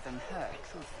not even her,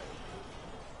 truthfully.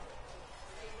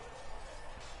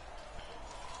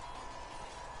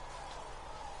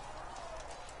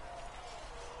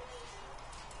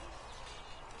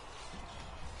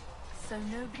 So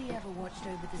nobody ever watched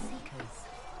over the Seekers?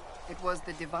 It was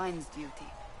the Divine's duty.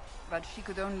 But she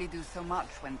could only do so much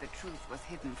when the truth was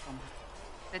hidden from her.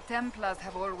 The Templars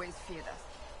have always feared us.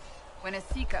 When a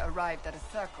Seeker arrived at a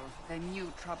circle, they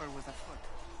knew trouble was afoot.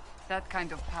 That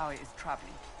kind of power is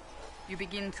troubling. You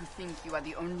begin to think you are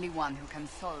the only one who can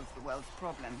solve the world's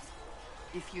problems.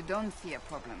 If you don't see a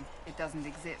problem, it doesn't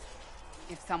exist.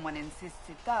 If someone insists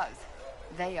it does,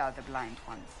 they are the blind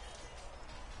ones.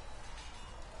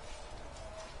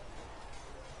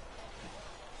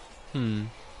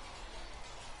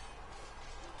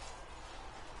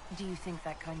 Do you think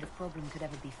that kind of problem could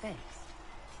ever be fixed?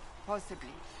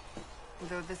 Possibly.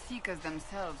 Though the Seekers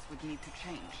themselves would need to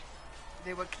change.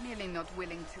 They were clearly not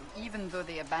willing to, even though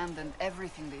they abandoned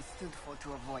everything they stood for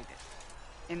to avoid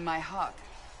it. In my heart,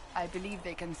 I believe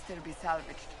they can still be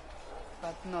salvaged,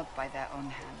 but not by their own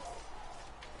hands.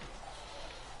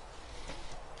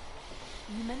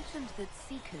 You mentioned that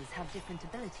Seekers have different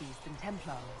abilities than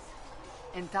Templars.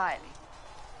 Entirely.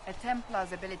 A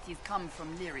Templar's abilities come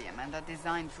from Lyrium and are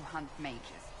designed to hunt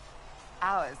mages.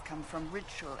 Ours come from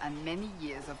ritual and many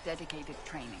years of dedicated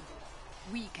training.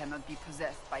 We cannot be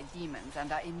possessed by demons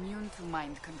and are immune to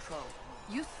mind control.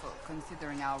 Useful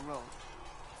considering our role.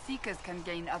 Seekers can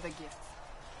gain other gifts,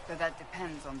 but that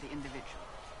depends on the individual.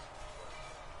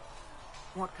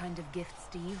 What kind of gifts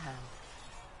do you have?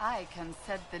 I can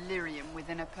set the lyrium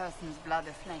within a person's blood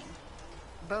aflame.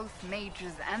 Both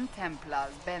mages and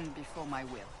Templars bend before my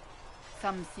will.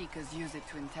 Some Seekers use it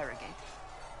to interrogate,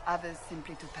 others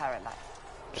simply to paralyze.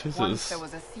 Jesus. Once there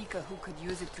was a Seeker who could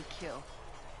use it to kill.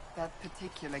 That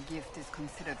particular gift is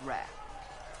considered rare.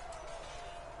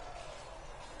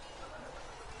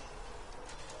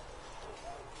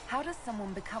 How does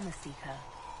someone become a Seeker?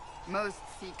 Most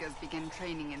Seekers begin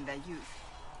training in their youth.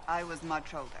 I was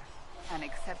much older, an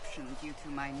exception due to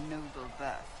my noble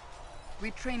birth.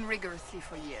 We train rigorously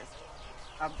for years.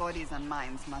 Our bodies and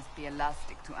minds must be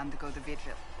elastic to undergo the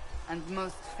vigil, and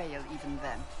most fail even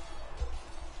then.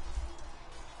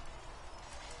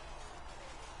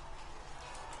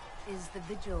 Is the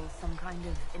vigil some kind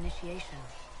of initiation?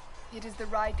 It is the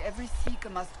rite every Seeker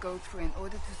must go through in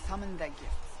order to summon their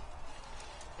gifts.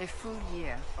 A full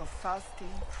year of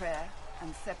fasting, prayer,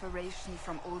 and separation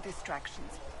from all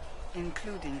distractions,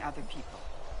 including other people.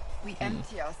 We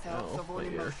empty ourselves of all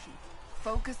emotion,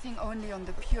 focusing only on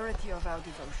the purity of our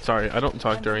devotion. Sorry, I don't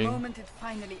talk and during the moment it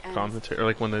finally ends, commentary, or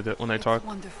like when I it's talk.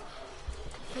 Wonderful.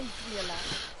 Faith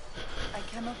realized. I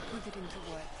cannot put it into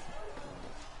words.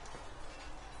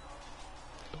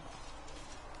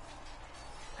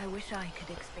 I wish I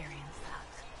could experience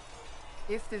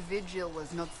that. If the vigil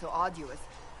was not so arduous,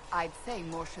 I'd say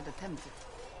more should attempt it.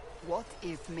 What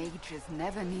if mages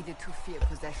never needed to fear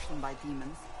possession by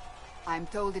demons? I'm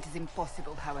told it is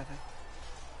impossible, however.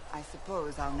 I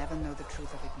suppose I'll never know the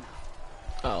truth of it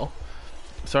now. Oh.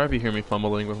 Sorry if you hear me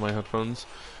fumbling with my headphones.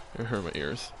 It hurt my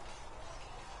ears.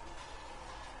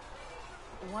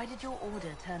 Why did your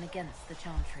order turn against the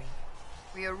Chantry?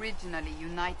 We originally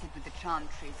united with the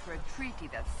Chantry through a treaty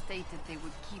that stated they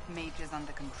would keep mages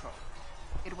under control.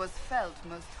 It was felt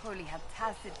Most Holy had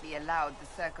tacitly allowed the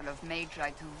Circle of Magi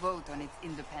to vote on its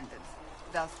independence,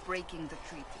 thus breaking the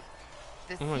treaty.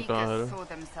 The Seekers saw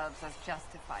themselves as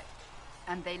justified,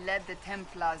 and they led the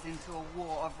Templars into a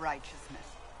war of righteousness.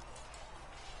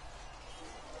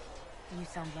 You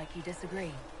sound like you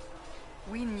disagree.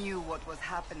 We knew what was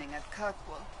happening at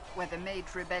Kirkwall, where the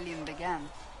Mage Rebellion began.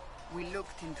 We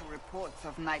looked into reports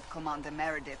of Knight Commander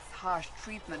Meredith's harsh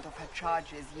treatment of her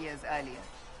charges years earlier.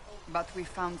 But we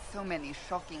found so many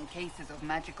shocking cases of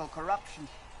magical corruption,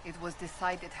 it was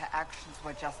decided her actions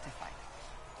were justified.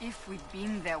 If we'd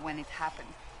been there when it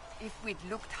happened, if we'd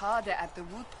looked harder at the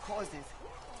root causes...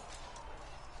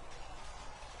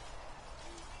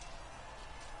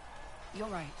 You're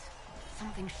right.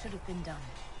 Something should have been done.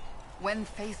 When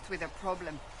faced with a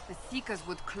problem, the Seekers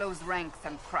would close ranks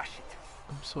and crush it.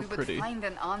 I'm so we pretty. would find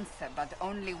an answer, but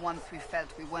only once we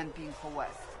felt we weren't being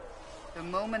coerced. The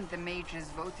moment the mages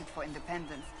voted for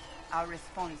independence, our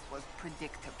response was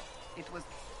predictable. It was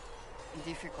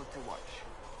difficult to watch.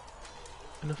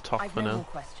 Enough talk I've for no now. more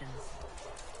questions.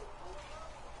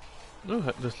 No,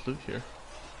 there's loot here.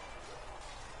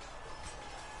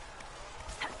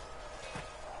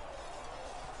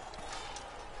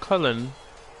 Cullen.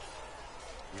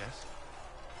 Yes?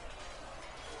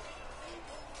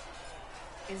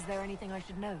 Is there anything I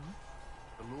should know?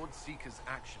 The Lord Seeker's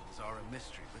actions are a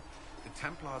mystery, but the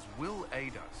Templars will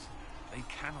aid us. They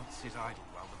cannot sit idle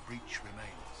while the breach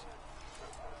remains.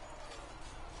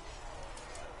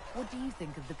 What do you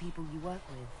think of the people you work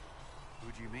with?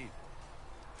 Who do you mean?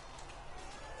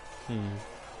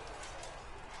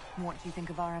 What do you think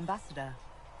of our ambassador?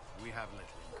 We have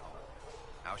little in common.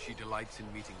 How she delights in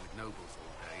meeting with nobles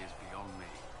all day is beyond me.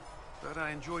 But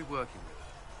I enjoy working with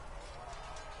her.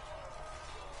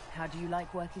 How do you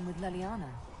like working with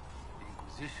Leliana? The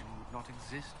Inquisition would not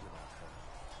exist without her.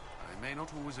 I may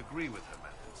not always agree with her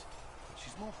methods, but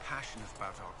she's more passionate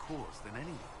about our cause than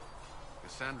anyone.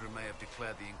 Cassandra may have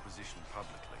declared the Inquisition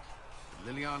publicly, but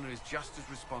Leliana is just as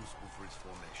responsible for its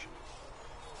formation.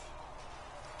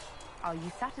 Are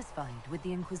you satisfied with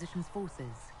the Inquisition's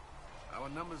forces? Our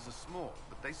numbers are small,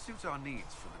 but they suit our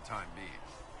needs for the time being.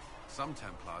 Some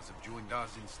Templars have joined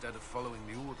us instead of following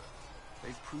the Order.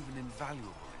 They've proven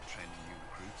invaluable in training new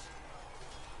recruits.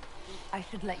 I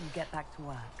should let you get back to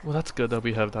work. Well, that's good that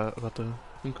we have that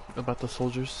about the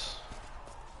soldiers.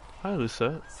 Hi,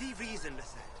 Lucette. See reason,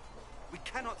 Lucette. We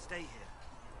cannot stay here.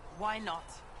 Why not?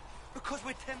 Because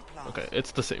we're Templars. Okay,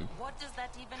 it's the same What does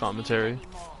that even commentary. mean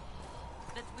anymore?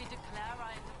 That we declare our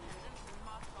independence and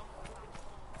march off?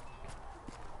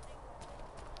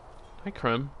 Hi,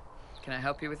 Krem. Can I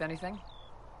help you with anything?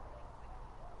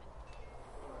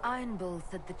 Iron Bull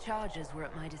said the charges were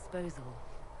at my disposal.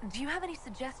 Do you have any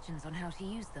suggestions on how to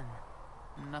use them?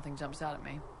 Nothing jumps out at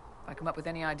me. If I come up with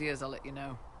any ideas, I'll let you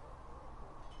know.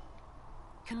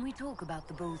 Can we talk about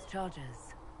the Bull's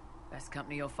charges? Best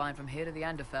company you'll find from here to the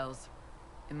Anderfells.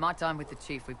 In my time with the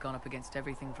Chief, we've gone up against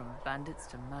everything from bandits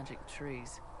to magic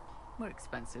trees. We're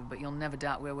expensive, but you'll never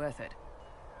doubt we're worth it.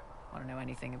 Want to know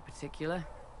anything in particular?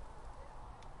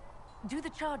 Do the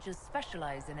charges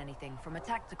specialize in anything from a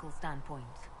tactical standpoint?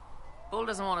 Bull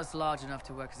doesn't want us large enough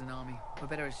to work as an army. We're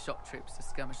better as shock troops, as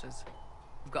skirmishers.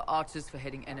 We've got archers for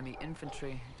hitting enemy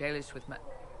infantry, Dalish with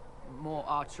more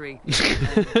archery, and Skinner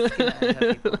and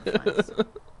her people in flanks.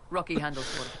 Rocky handles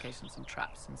fortifications and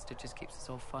traps, and Stitches keeps us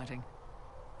all fighting.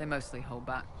 They mostly hold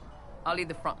back. I'll lead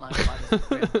the frontline fighters with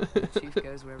Grim. The Chief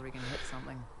goes wherever he can hit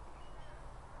something.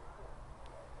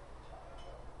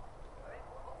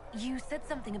 You said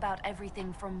something about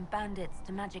everything from bandits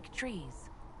to magic trees.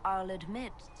 I'll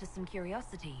admit to some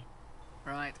curiosity.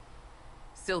 Right.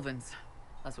 Sylvans.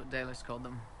 That's what Dalish called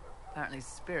them. Apparently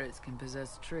spirits can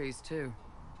possess trees, too.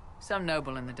 Some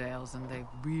noble in the Dales, and they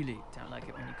really don't like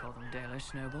it when you call them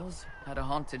Dalish nobles, had a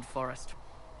haunted forest.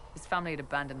 His family had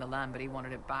abandoned the land, but he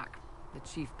wanted it back. The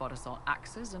Chief bought us all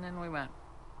axes, and in we went.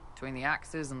 Between the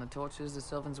axes and the torches, the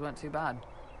Sylvans weren't too bad.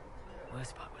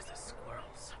 Worst part was the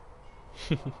squirrels.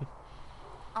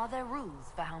 Are there rules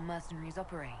for how mercenaries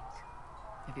operate?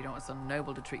 If you don't want some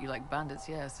noble to treat you like bandits,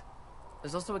 yes.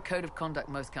 There's also a code of conduct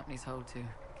most companies hold to.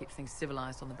 Keeps things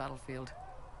civilized on the battlefield.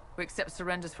 We accept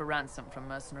surrenders for ransom from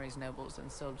mercenaries, nobles, and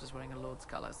soldiers wearing a lord's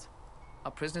colors.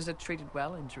 Our prisoners are treated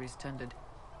well, injuries tended.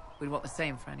 We'd want the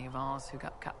same for any of ours who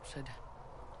got captured.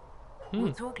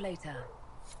 We'll talk later.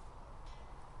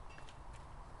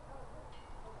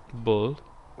 Bull.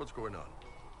 What's going on?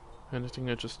 Anything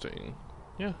interesting?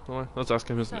 Yeah, well, let's ask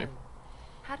him his name.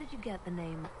 How did you get the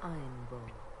name Iron Bull?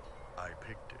 I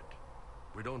picked it.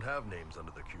 We don't have names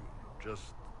under the queue.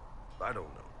 Just, I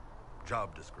don't know.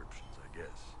 Job descriptions, I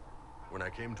guess. When I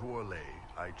came to Orlais,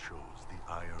 I chose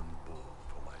the Iron Bull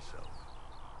for myself.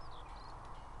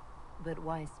 But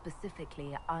why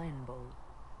specifically Iron Bull?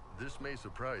 This may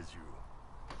surprise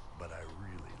you, but I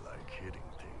really like hitting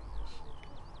things.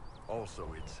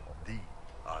 Also, it's the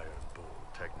Iron Bull,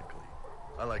 technically.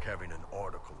 I like having an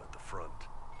article at the front.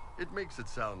 It makes it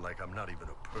sound like I'm not even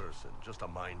a person, just a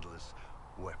mindless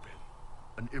weapon.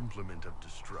 An implement of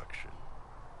destruction.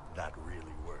 That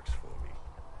really works for me.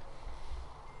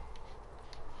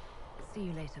 See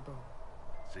you later, Bull.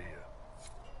 See ya.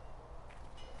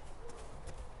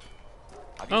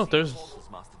 Oh, there's...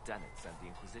 Master Danitz and the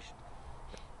Inquisition.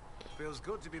 Feels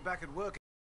good to be back at work.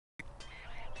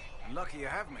 And lucky you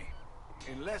have me.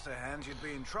 In lesser hands, you'd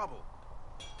be in trouble.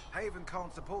 Haven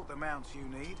can't support the mounts you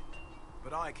need,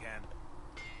 but I can.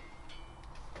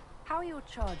 How are your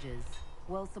charges?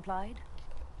 Well supplied?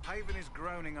 Haven is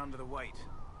groaning under the weight.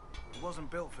 It wasn't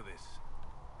built for this,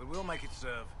 but we'll make it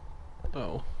serve.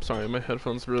 Oh, sorry, my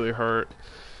headphones really hurt.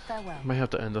 Farewell. I might have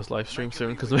to end this live stream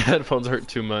soon because my headphones hurt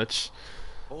too much.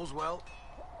 All's well.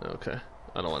 Okay,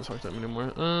 I don't want to talk to them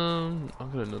anymore. I'll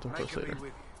get another post later. With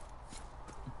you.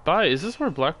 Bye. Is this where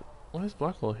Black? Why is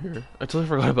Blackwall here? I totally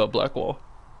forgot about Blackwall.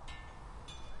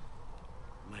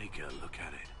 Maker, look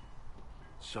at it.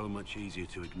 So much easier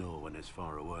to ignore when it's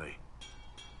far away.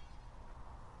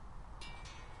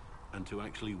 And to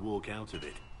actually walk out of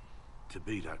it, to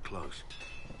be that close.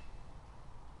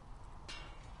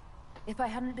 If I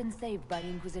hadn't been saved by the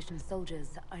Inquisition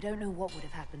soldiers, I don't know what would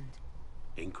have happened.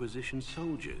 Inquisition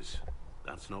soldiers?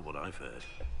 That's not what I've heard.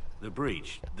 The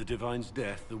Breach, the Divine's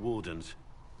death, the Wardens.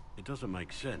 It doesn't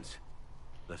make sense.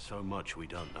 There's so much we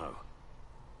don't know.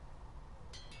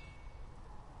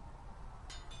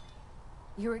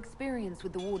 Your experience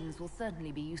with the Wardens will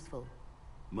certainly be useful.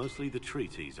 Mostly the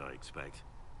treaties, I expect.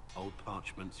 Old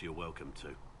parchments you're welcome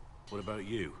to. What about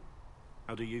you?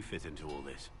 How do you fit into all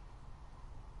this?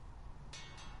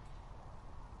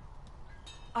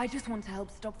 I just want to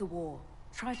help stop the war.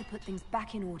 Try to put things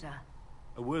back in order.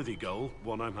 A worthy goal,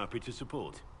 one I'm happy to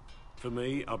support. For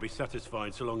me, I'll be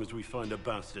satisfied so long as we find the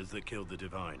bastards that killed the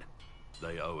Divine.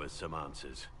 They owe us some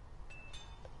answers.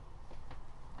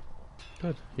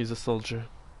 Good, he's a soldier.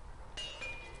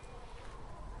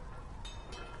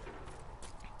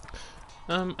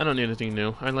 I don't need anything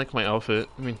new. I like my outfit.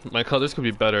 I mean, my colors could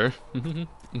be better,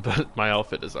 but my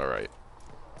outfit is alright.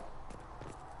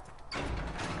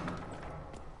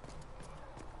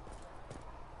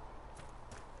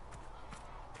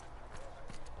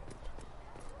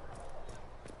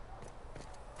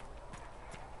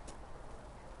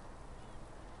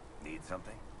 Need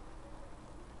something?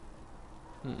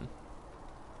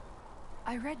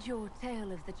 I read your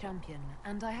Tale of the Champion,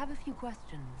 and I have a few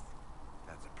questions.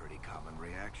 That's a pretty common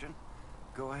reaction.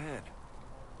 Go ahead.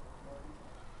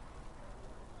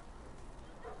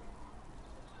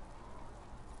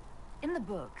 In the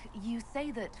book, you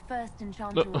say that first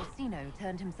Enchanter Orsino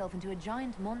turned himself into a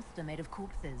giant monster made of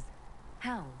corpses.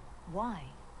 How? Why?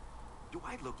 Do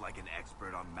I look like an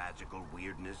expert on magical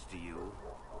weirdness to you?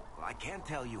 Well, I can't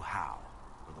tell you how.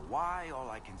 For the why, all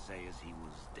I can say is he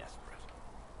was desperate.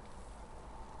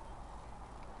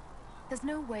 There's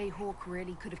no way Hawk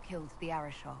really could have killed the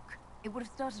Arashok. It would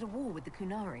have started a war with the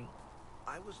Kunari.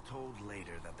 I was told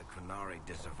later that the Kunari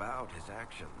disavowed his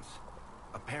actions.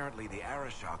 Apparently, the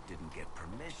Arashok didn't get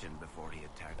permission before he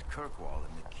attacked Kirkwall,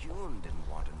 and the Qun didn't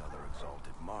want another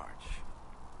exalted march.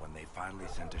 When they finally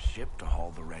sent a ship to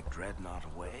haul the wrecked dreadnought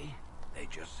away, they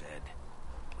just said,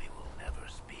 "We will never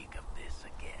speak of this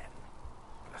again."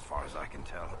 But as far as I can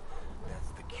tell,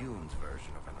 that's the Qun's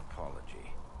version of an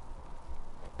apology.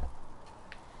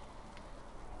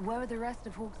 Where are the rest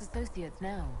of Hawk's associates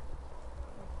now?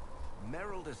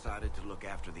 Meryl decided to look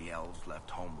after the elves left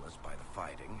homeless by the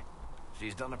fighting.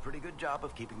 She's done a pretty good job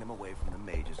of keeping them away from the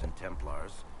mages and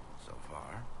Templars, so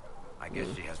far. I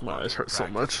guess she has my eyes hurt so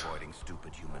much. avoiding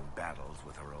stupid human battles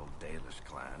with her old Dalish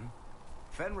clan.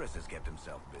 Fenris has kept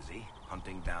himself busy,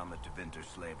 hunting down the Tevinter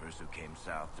slavers who came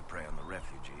south to prey on the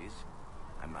refugees.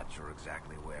 I'm not sure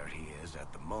exactly where he is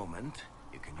at the moment.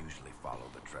 You can usually follow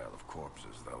the trail of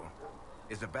corpses, though.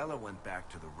 Isabella went back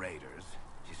to the raiders.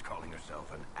 She's calling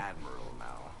herself an admiral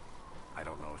now. I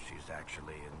don't know if she's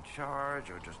actually in charge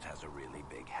or just has a really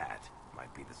big hat.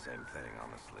 Might be the same thing,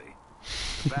 honestly.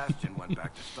 Sebastian went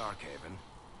back to Starkhaven.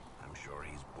 I'm sure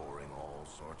he's boring all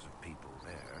sorts of people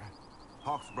there.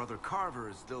 Hawk's brother Carver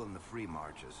is still in the free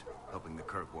marches, helping the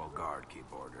Kirkwall Guard keep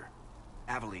order.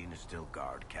 Aveline is still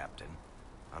guard captain.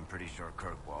 I'm pretty sure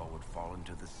Kirkwall would fall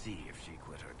into the sea if she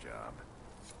quit her job.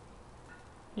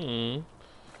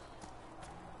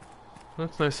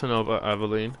 That's nice to know about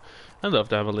Aveline. I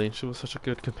loved Aveline. She was such a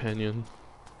good companion.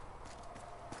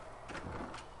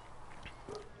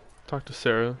 Talk to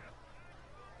Sarah.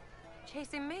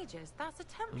 Chasing mages? That's a Oh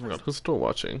Templar. my god, who's still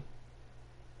watching?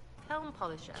 Helm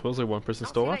polisher. Supposedly one person I'll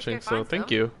still see you later watching, if so I'm thank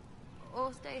some. you.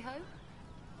 Or stay home.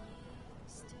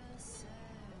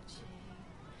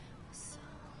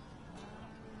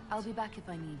 I'll be back if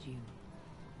I need you.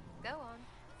 Go on.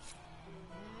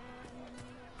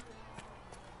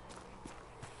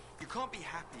 You can't be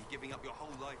happy giving up your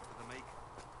whole life for the Maker.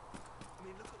 I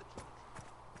mean, look at the trouble.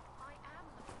 I am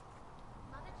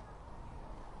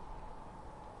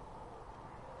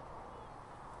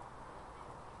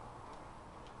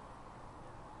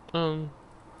Mother.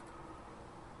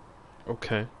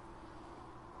 Okay.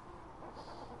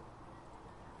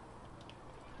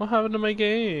 What happened to my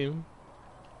game?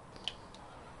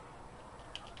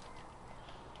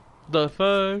 The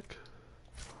fuck?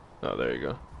 Oh, there you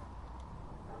go.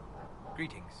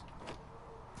 Greetings.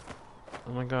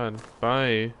 Oh my god,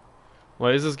 bye.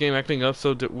 Why is this game acting up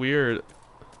so weird?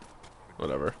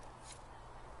 Whatever.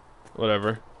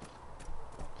 Whatever.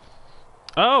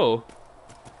 Oh!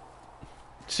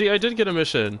 See, I did get a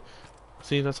mission.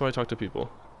 See, that's why I talk to people.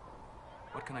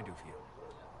 What can I do for you?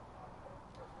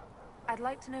 I'd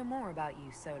like to know more about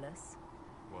you, Solus.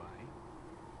 Why?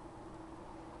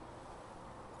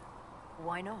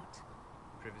 Why not?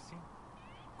 Privacy?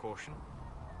 Caution?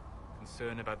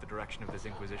 Concern about the direction of this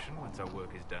Inquisition once our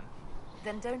work is done?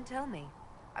 Then don't tell me.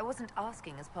 I wasn't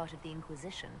asking as part of the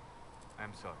Inquisition.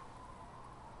 I'm sorry.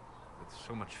 With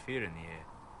so much fear in the air.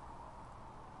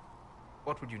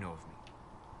 What would you know of me?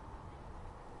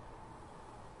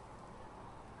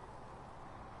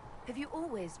 Have you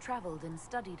always traveled and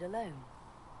studied alone?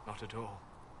 Not at all.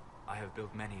 I have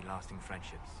built many lasting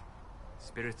friendships.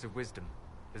 Spirits of wisdom,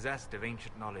 possessed of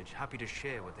ancient knowledge, happy to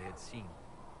share what they had seen.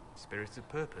 Spirits of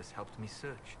purpose helped me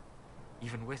search.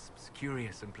 Even wisps,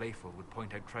 curious and playful, would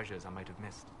point out treasures I might have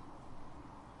missed.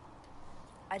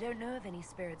 I don't know of any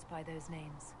spirits by those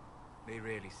names. They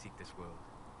rarely seek this world.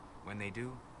 When they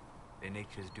do, their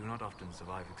natures do not often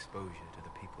survive exposure to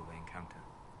the people they encounter.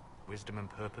 Wisdom and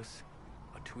purpose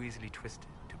are too easily twisted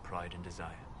to pride and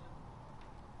desire.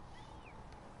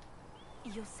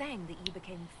 You're saying that you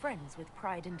became friends with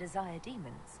Pride and Desire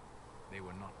demons? They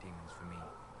were not demons for me.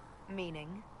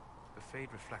 Meaning? The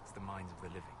Fade reflects the minds of the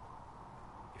living.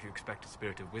 If you expect a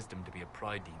spirit of wisdom to be a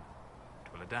pride demon,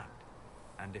 it will adapt.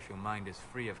 And if your mind is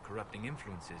free of corrupting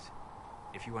influences,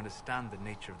 if you understand the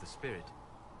nature of the spirit,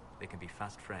 they can be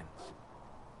fast friends.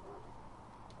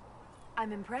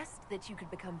 I'm impressed that you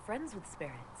could become friends with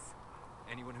spirits.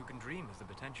 Anyone who can dream has the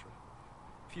potential.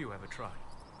 Few ever try.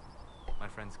 My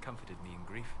friends comforted me in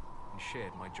grief and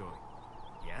shared my joy.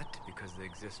 Yet, because they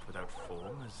exist without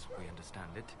form, as we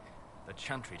understand it, the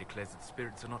Chantry declares that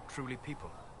spirits are not truly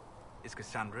people. Is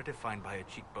Cassandra defined by her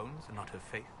cheekbones and not her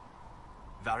faith?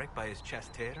 Varric by his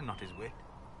chest hair and not his wit?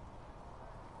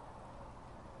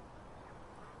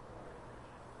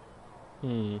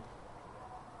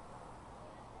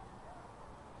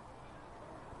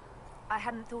 I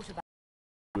hadn't thought about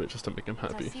Do it just to make him it.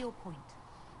 I happy. see your point.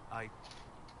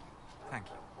 Thank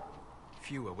you.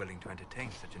 Few are willing to entertain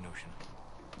such a notion.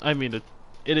 I mean,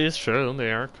 it is true.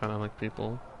 They are kind of like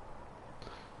people.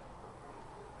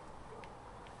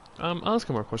 I'll ask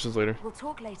him more questions later. We'll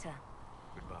talk later.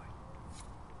 Goodbye.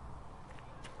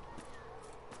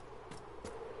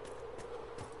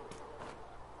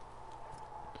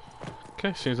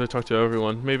 Okay, seems I talked to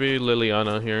everyone. Maybe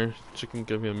Liliana here. She can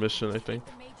give me a mission, I think.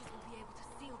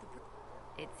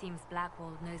 It seems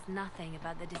Blackwall knows nothing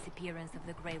about the disappearance of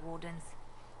the Grey Wardens.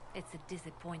 It's a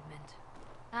disappointment.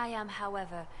 I am,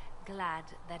 however, glad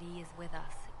that he is with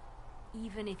us,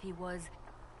 even if he was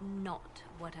not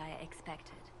what I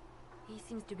expected. He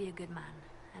seems to be a good man,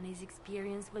 and his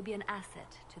experience will be an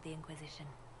asset to the Inquisition.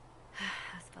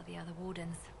 As for the other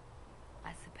Wardens,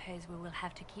 I suppose we will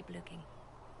have to keep looking.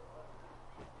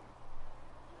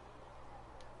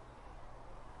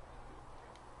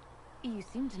 You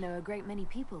seem to know a great many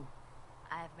people.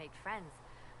 I have made friends,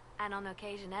 and on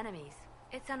occasion enemies.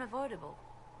 It's unavoidable.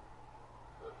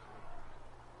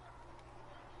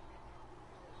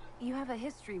 You have a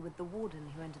history with the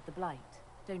Warden who entered the Blight,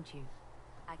 don't you?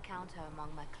 I count her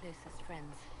among my closest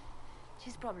friends.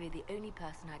 She's probably the only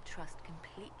person I trust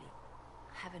completely.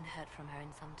 Haven't heard from her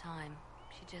in some time.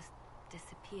 She just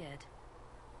disappeared.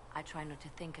 I try not to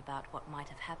think about what might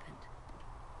have happened.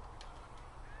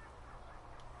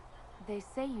 They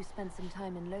say you spent some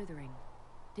time in Lothering.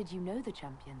 Did you know the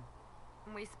champion?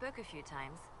 We spoke a few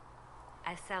times.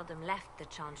 I seldom left the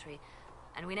Chantry,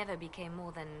 and we never became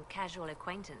more than casual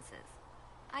acquaintances.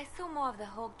 I saw more of the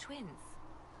Hawk twins.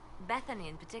 Bethany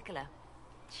in particular.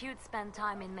 She would spend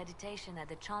time in meditation at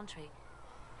the Chantry,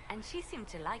 and she seemed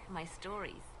to like my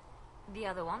stories. The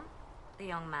other one, the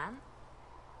young man,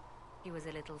 he was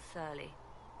a little surly.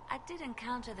 I did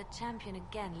encounter the champion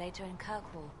again later in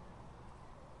Kirkwall.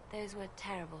 Those were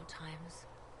terrible times.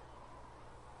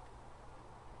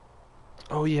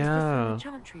 Oh Is this when yeah. the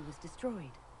Chantry was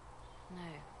destroyed?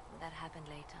 No, that happened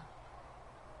later.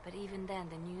 But even then,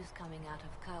 the news coming out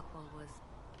of Kirkwall was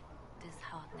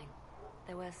disheartening.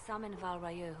 There were some in Val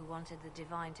Rayeau who wanted the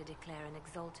Divine to declare an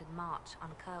exalted march on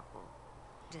Kirkwall.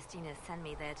 Justina sent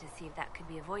me there to see if that could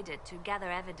be avoided, to gather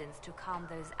evidence to calm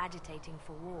those agitating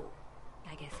for war.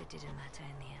 I guess it didn't matter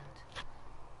in the end.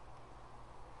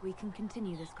 We can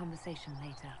continue this conversation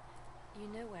later. You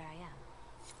know where I am.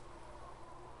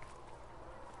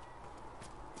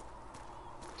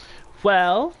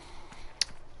 Well,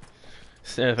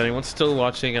 so if anyone's still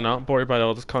watching and not bored by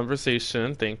all this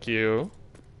conversation, thank you.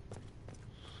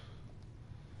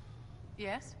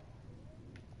 Yes?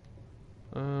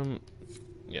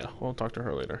 Yeah, we'll talk to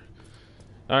her later.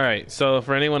 Alright, so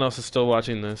for anyone else who's still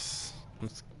watching this,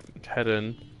 let's head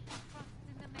in.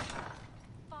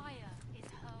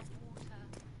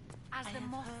 As the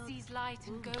moth sees light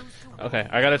and goes to Okay,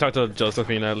 I gotta talk to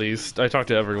Josephine at least. I talked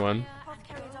to everyone.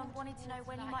 Adan wanted to know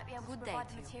when you might be able to provide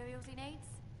the materials he needs.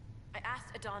 I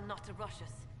asked Adan not to rush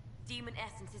us. Demon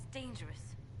essence is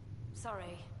dangerous.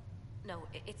 Sorry. No,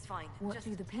 it's fine. What Just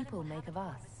do the people make of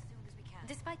us?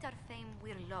 Despite our fame,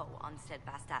 we're low on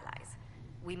steadfast allies.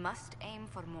 We must aim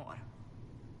for more.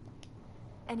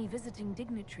 Any visiting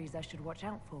dignitaries I should watch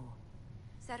out for?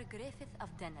 Sir Griffith of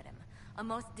Denerim, a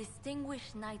most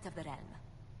distinguished knight of the realm.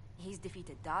 He's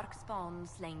defeated darkspawn,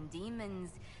 slain demons,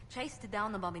 chased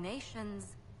down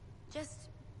abominations. Just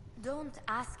don't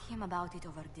ask him about it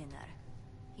over dinner.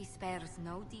 He spares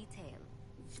no detail.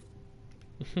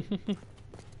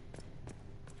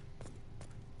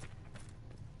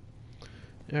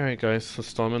 Alright guys, let's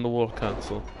storm in the War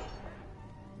Council.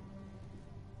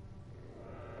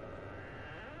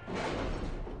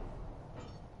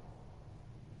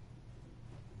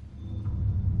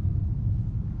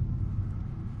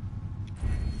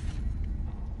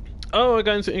 Oh, I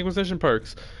got into Inquisition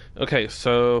perks. Okay,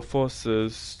 so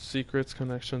forces, secrets,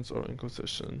 connections, or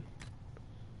Inquisition.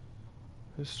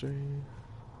 History.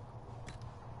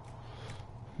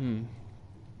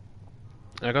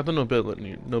 I got the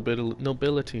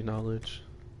nobility knowledge.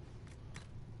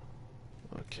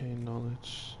 Arcane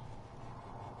knowledge.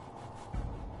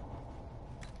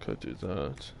 Could do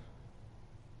that.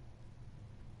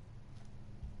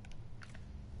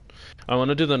 I want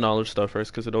to do the knowledge stuff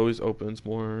first because it always opens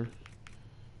more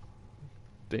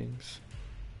things.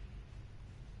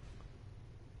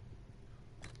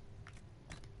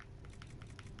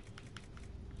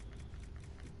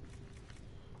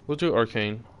 We'll do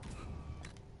arcane.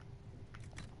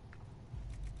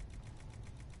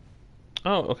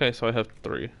 Oh, okay, so I have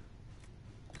 3.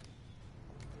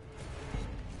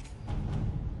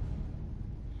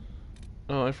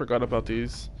 Oh, I forgot about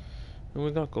these. And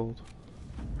we got gold.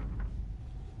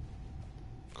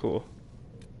 Cool.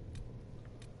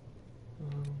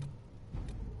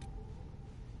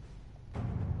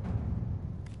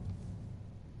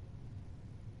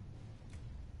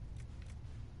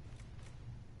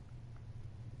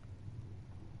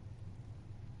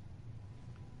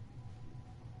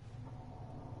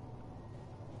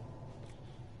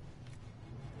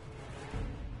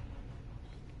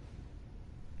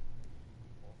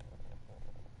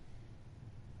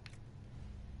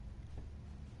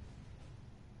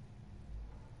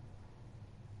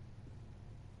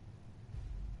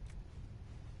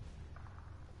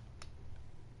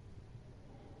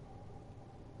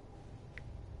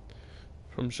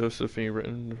 From Josephine,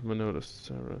 written from a note of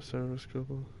Sarah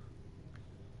scribble.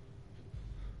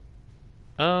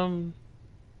 We'll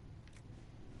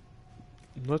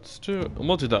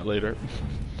do that later.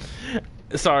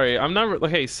 Sorry, I'm not,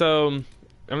 okay, so,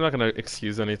 I'm not gonna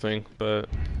excuse anything, but,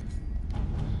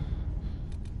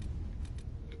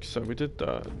 so we did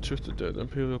that, Truth to Dead,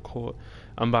 Imperial Court,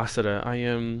 Ambassador, I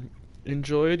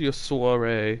enjoyed your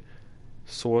soiree,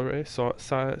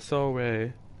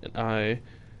 and I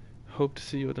hope to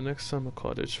see you at the next summer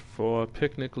cottage for a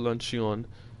picnic luncheon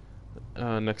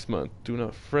next month. Do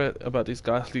not fret about these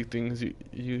ghastly things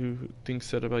you think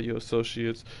said about your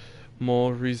associates.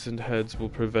 More reasoned heads will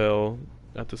prevail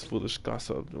at this foolish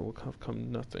gossip. It will have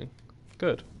come nothing.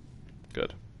 Good.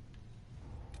 Good.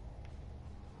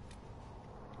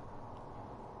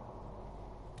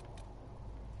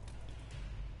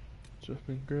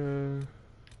 Jumping Gray.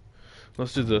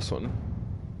 Let's do this one.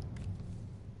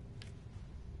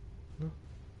 No.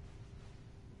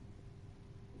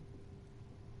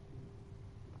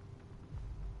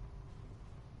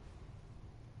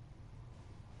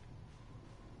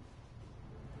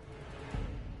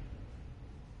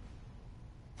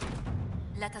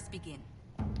 Let us begin.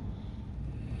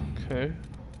 Okay.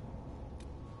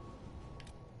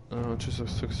 Choose a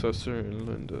successor in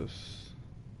Lindis.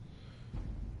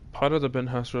 Part of the Ben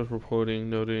Hasrat reporting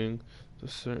noting the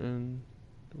certain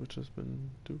which has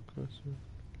been Duke.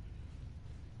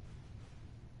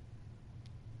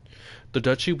 The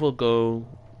duchy will go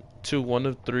to one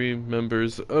of 3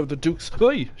 members of the Duke's.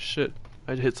 Oy! Shit.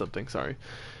 I hit something, sorry.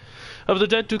 Of the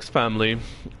dead Duke's family,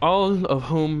 all of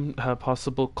whom have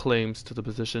possible claims to the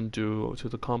position due to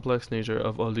the complex nature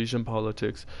of Orlesian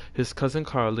politics. His cousin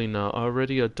Carolina,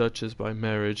 already a duchess by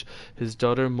marriage, his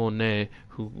daughter Monet,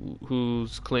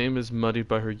 whose claim is muddied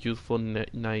by her youthful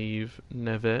naive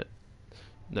Nevet,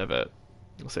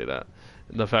 I'll say that.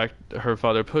 The fact her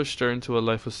father pushed her into a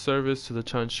life of service to the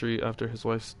Chantry after his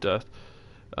wife's death,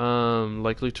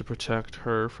 likely to protect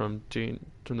her from the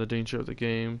danger of the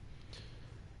game.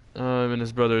 And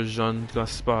his brother Jean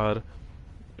Gaspard,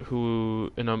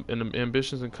 who an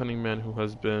ambitious and cunning man who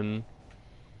has been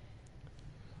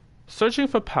searching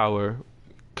for power.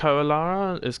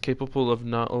 Carolara is capable of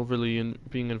not overly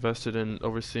being invested in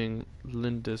overseeing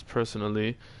Lindis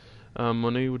personally.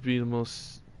 Monet would be the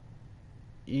most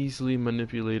easily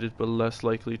manipulated, but less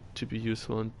likely to be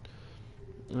useful.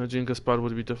 And Jean Gaspard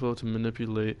would be difficult to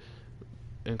manipulate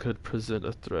and could present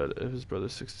a threat if his brother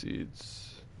succeeds.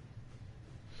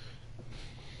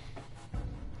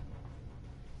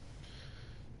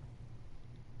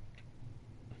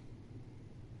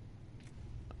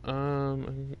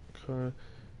 Okay.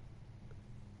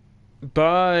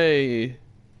 Bye.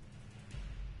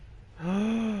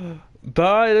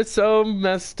 Bye. That's so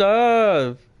messed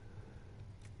up.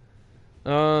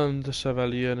 The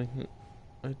Chevalier.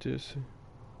 I do see.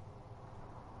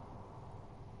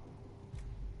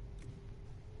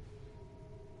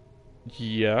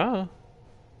 Yeah.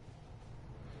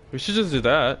 We should just do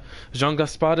that. Jean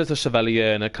Gaspard is a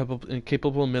chevalier and a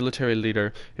capable military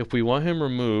leader. If we want him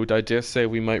removed, I dare say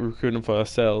we might recruit him for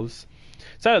ourselves.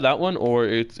 It's either that one or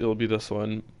it'll be this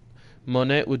one.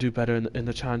 Monet would do better in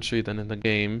the Chantry than in the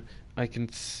game. I can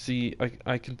see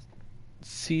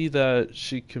that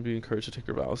she can be encouraged to take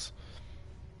her vows.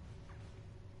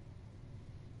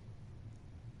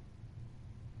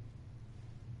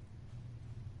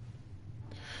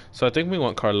 So I think we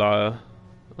want Carlisle.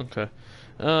 Okay.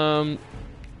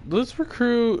 Let's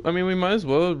recruit. I mean, we might as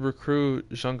well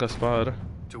recruit Jean Gaspard.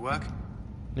 To work?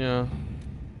 Yeah.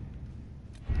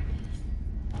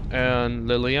 And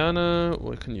Liliana,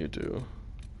 what can you do?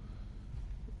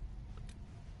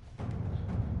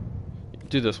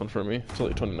 Do this one for me. It's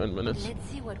only 29 minutes. Let's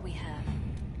see what we have.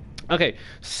 Okay,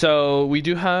 so we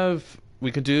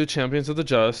can do Champions of the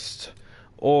Just,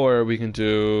 or we can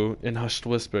do In Hushed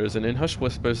Whispers. And In Hushed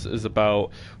Whispers is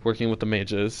about working with the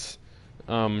mages.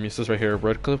 It says right here,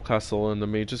 Redcliffe Castle, and the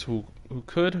mages who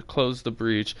could close the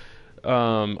breach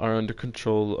are under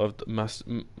control of the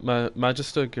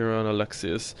Magister Giron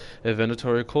Alexius, a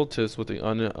venatory cultist with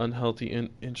an unhealthy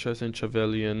interest in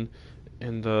Trevelyan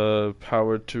and the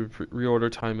power to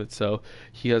reorder time itself.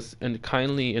 He has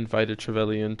kindly invited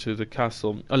Trevelyan to the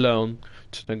castle alone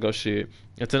to negotiate.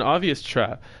 It's an obvious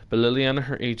trap, but Liliana and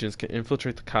her agents can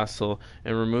infiltrate the castle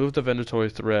and remove the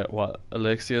venatory threat while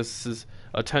Alexius's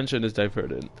attention is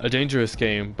diverted. A dangerous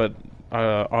game, but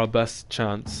our best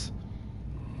chance.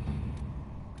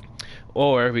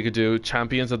 Or we could do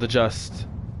Champions of the Just.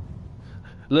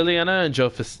 Liliana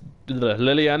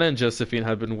and Josephine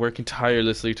have been working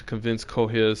tirelessly to convince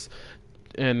Cohius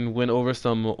and win over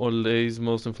some of Orlay's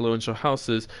most influential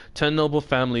houses. 10 noble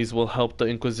families will help the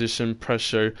Inquisition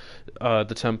pressure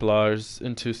the Templars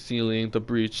into sealing the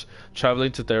breach,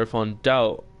 traveling to Therafon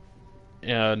Doubt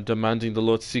and demanding the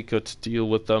Lord Seeker to deal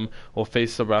with them or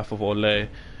face the wrath of Orlay.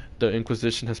 The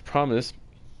Inquisition has promised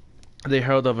the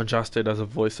Herald of Andraste as a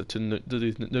voice to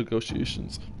these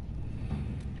negotiations.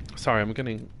 Sorry, I'm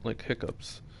getting like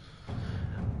hiccups.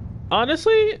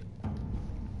 Honestly,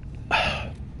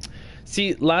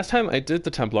 see, last time I did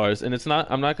the Templars, and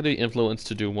I'm not going to be influenced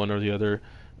to do one or the other.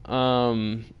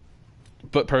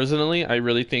 But personally, I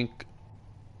really think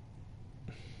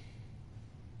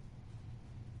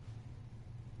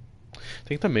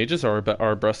the mages are they're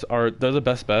the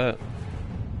best bet.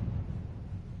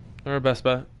 They're our best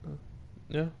bet.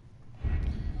 Yeah.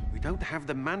 We don't have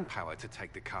the manpower to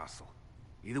take the castle.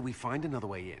 Either we find another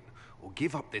way in, or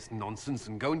give up this nonsense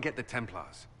and go and get the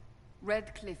Templars.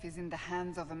 Redcliffe is in the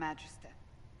hands of a Magister.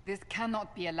 This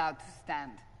cannot be allowed to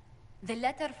stand. The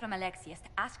letter from Alexius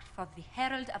asked for the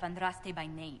Herald of Andraste by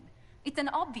name. It's an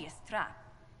obvious trap.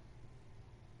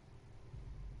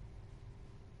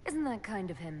 Isn't that kind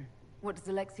of him? What does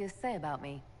Alexius say about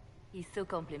me? He's so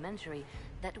complimentary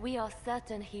that we are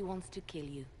certain he wants to kill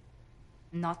you.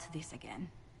 Not this again.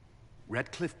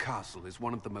 Redcliffe Castle is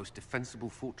one of the most defensible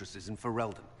fortresses in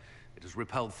Ferelden. It has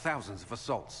repelled thousands of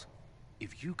assaults.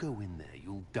 If you go in there,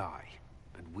 you'll die.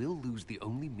 And we'll lose the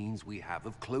only means we have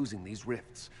of closing these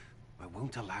rifts. I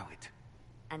won't allow it.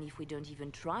 And if we don't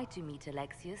even try to meet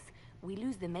Alexius, we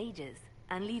lose the mages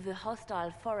and leave a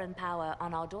hostile foreign power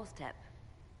on our doorstep.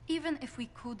 Even if we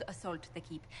could assault the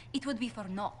keep, it would be for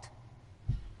naught.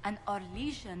 An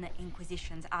Orlesian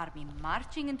Inquisition's army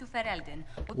marching into Ferelden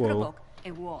would provoke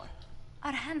a war.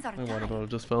 Our hands are tied. My water bottle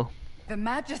just fell. The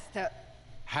Magister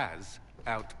has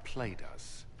outplayed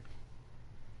us.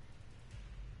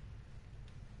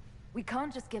 We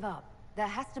can't just give up. There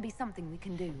has to be something we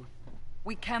can do.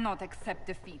 We cannot accept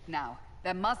defeat now.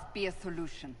 There must be a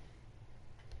solution.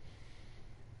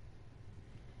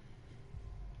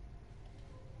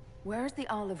 Where is the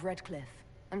Arl of Redcliffe?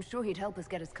 I'm sure he'd help us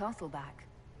get his castle back.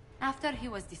 After he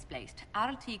was displaced,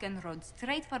 Arl Tegan rode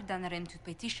straight for Dunnerin to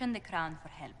petition the Crown for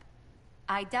help.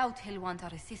 I doubt he'll want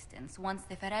our assistance once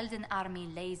the Ferelden army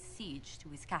lays siege to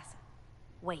his castle.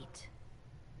 Wait.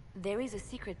 There is a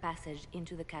secret passage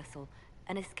into the castle,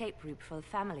 an escape route for the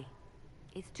family.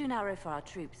 It's too narrow for our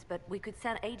troops, but we could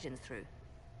send agents through.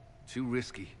 Too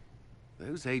risky.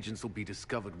 Those agents will be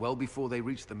discovered well before they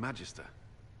reach the Magister.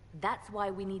 That's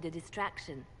why we need a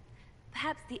distraction.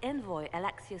 Perhaps the envoy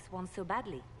Alexius wants so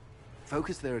badly.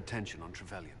 Focus their attention on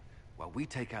Trevelyan, while we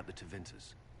take out the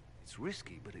Tevinters. It's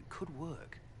risky, but it could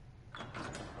work.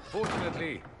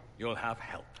 Fortunately, you'll have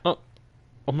help. Oh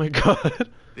my god.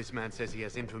 This man says he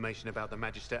has information about the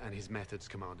Magister and his methods,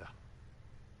 Commander.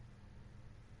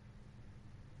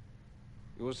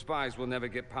 Your spies will never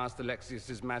get past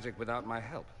Alexius's magic without my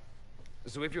help.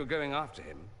 So if you're going after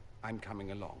him, I'm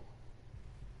coming along.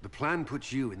 The plan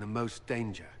puts you in the most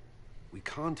danger. We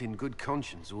can't in good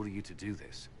conscience order you to do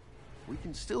this. We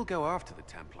can still go after the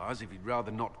Templars if you'd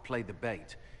rather not play the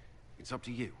bait. It's up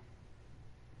to you.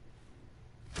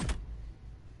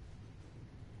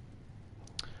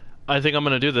 I think I'm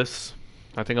gonna do this.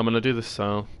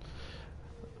 So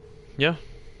yeah.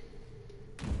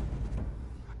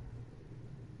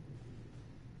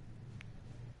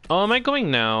 Oh, am I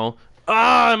going now?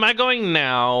 Am I going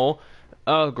now?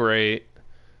 Oh, great.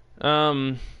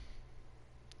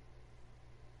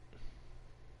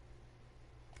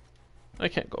 I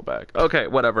can't go back. Okay,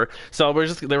 whatever. So we're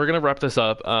gonna wrap this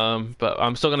up. But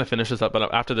I'm still gonna finish this up.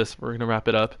 But after this, we're gonna wrap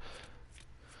it up.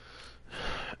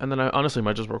 And then I honestly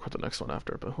might just work with the next one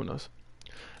after, but who knows.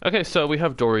 Okay, so we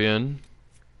have Dorian,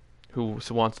 who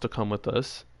wants to come with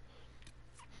us.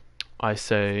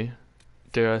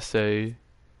 Dare I say,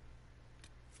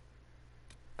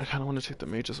 I kind of want to take the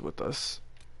mages with us.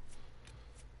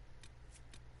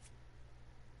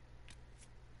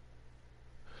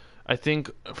 I think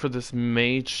for this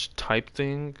mage type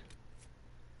thing,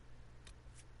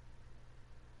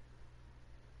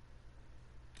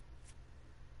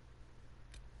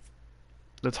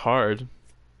 that's hard.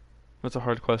 That's a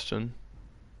hard question.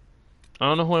 I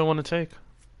don't know who I want to take.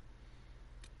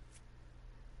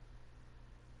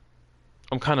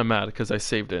 I'm kind of mad because I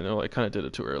saved it. I kind of did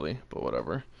it too early, but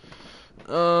whatever.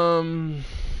 I'm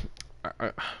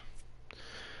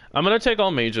gonna take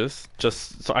all mages,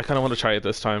 just so I kind of want to try it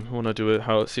this time. I want to do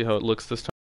it see how it looks this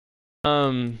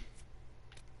time.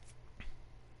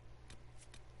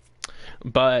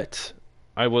 But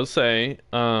I will say,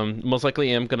 most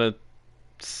likely I'm gonna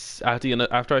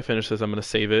after I finish this, I'm gonna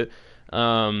save it.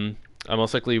 I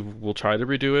most likely will try to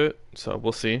redo it, so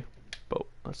we'll see. But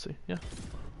let's see, yeah.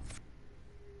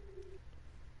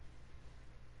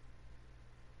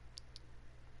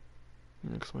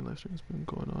 Because my live stream's been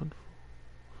going on.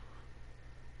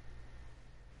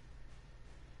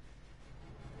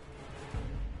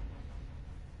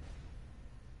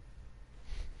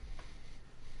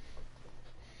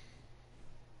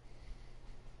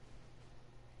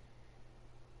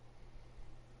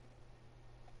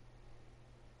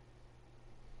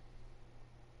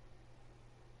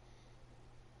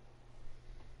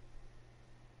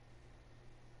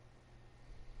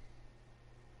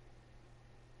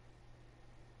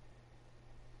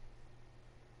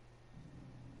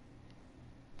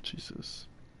 Jesus.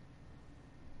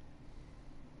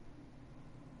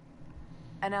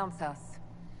 Announce us.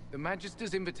 The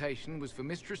Magister's invitation was for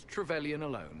Mistress Trevelyan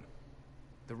alone.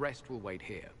 The rest will wait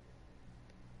here.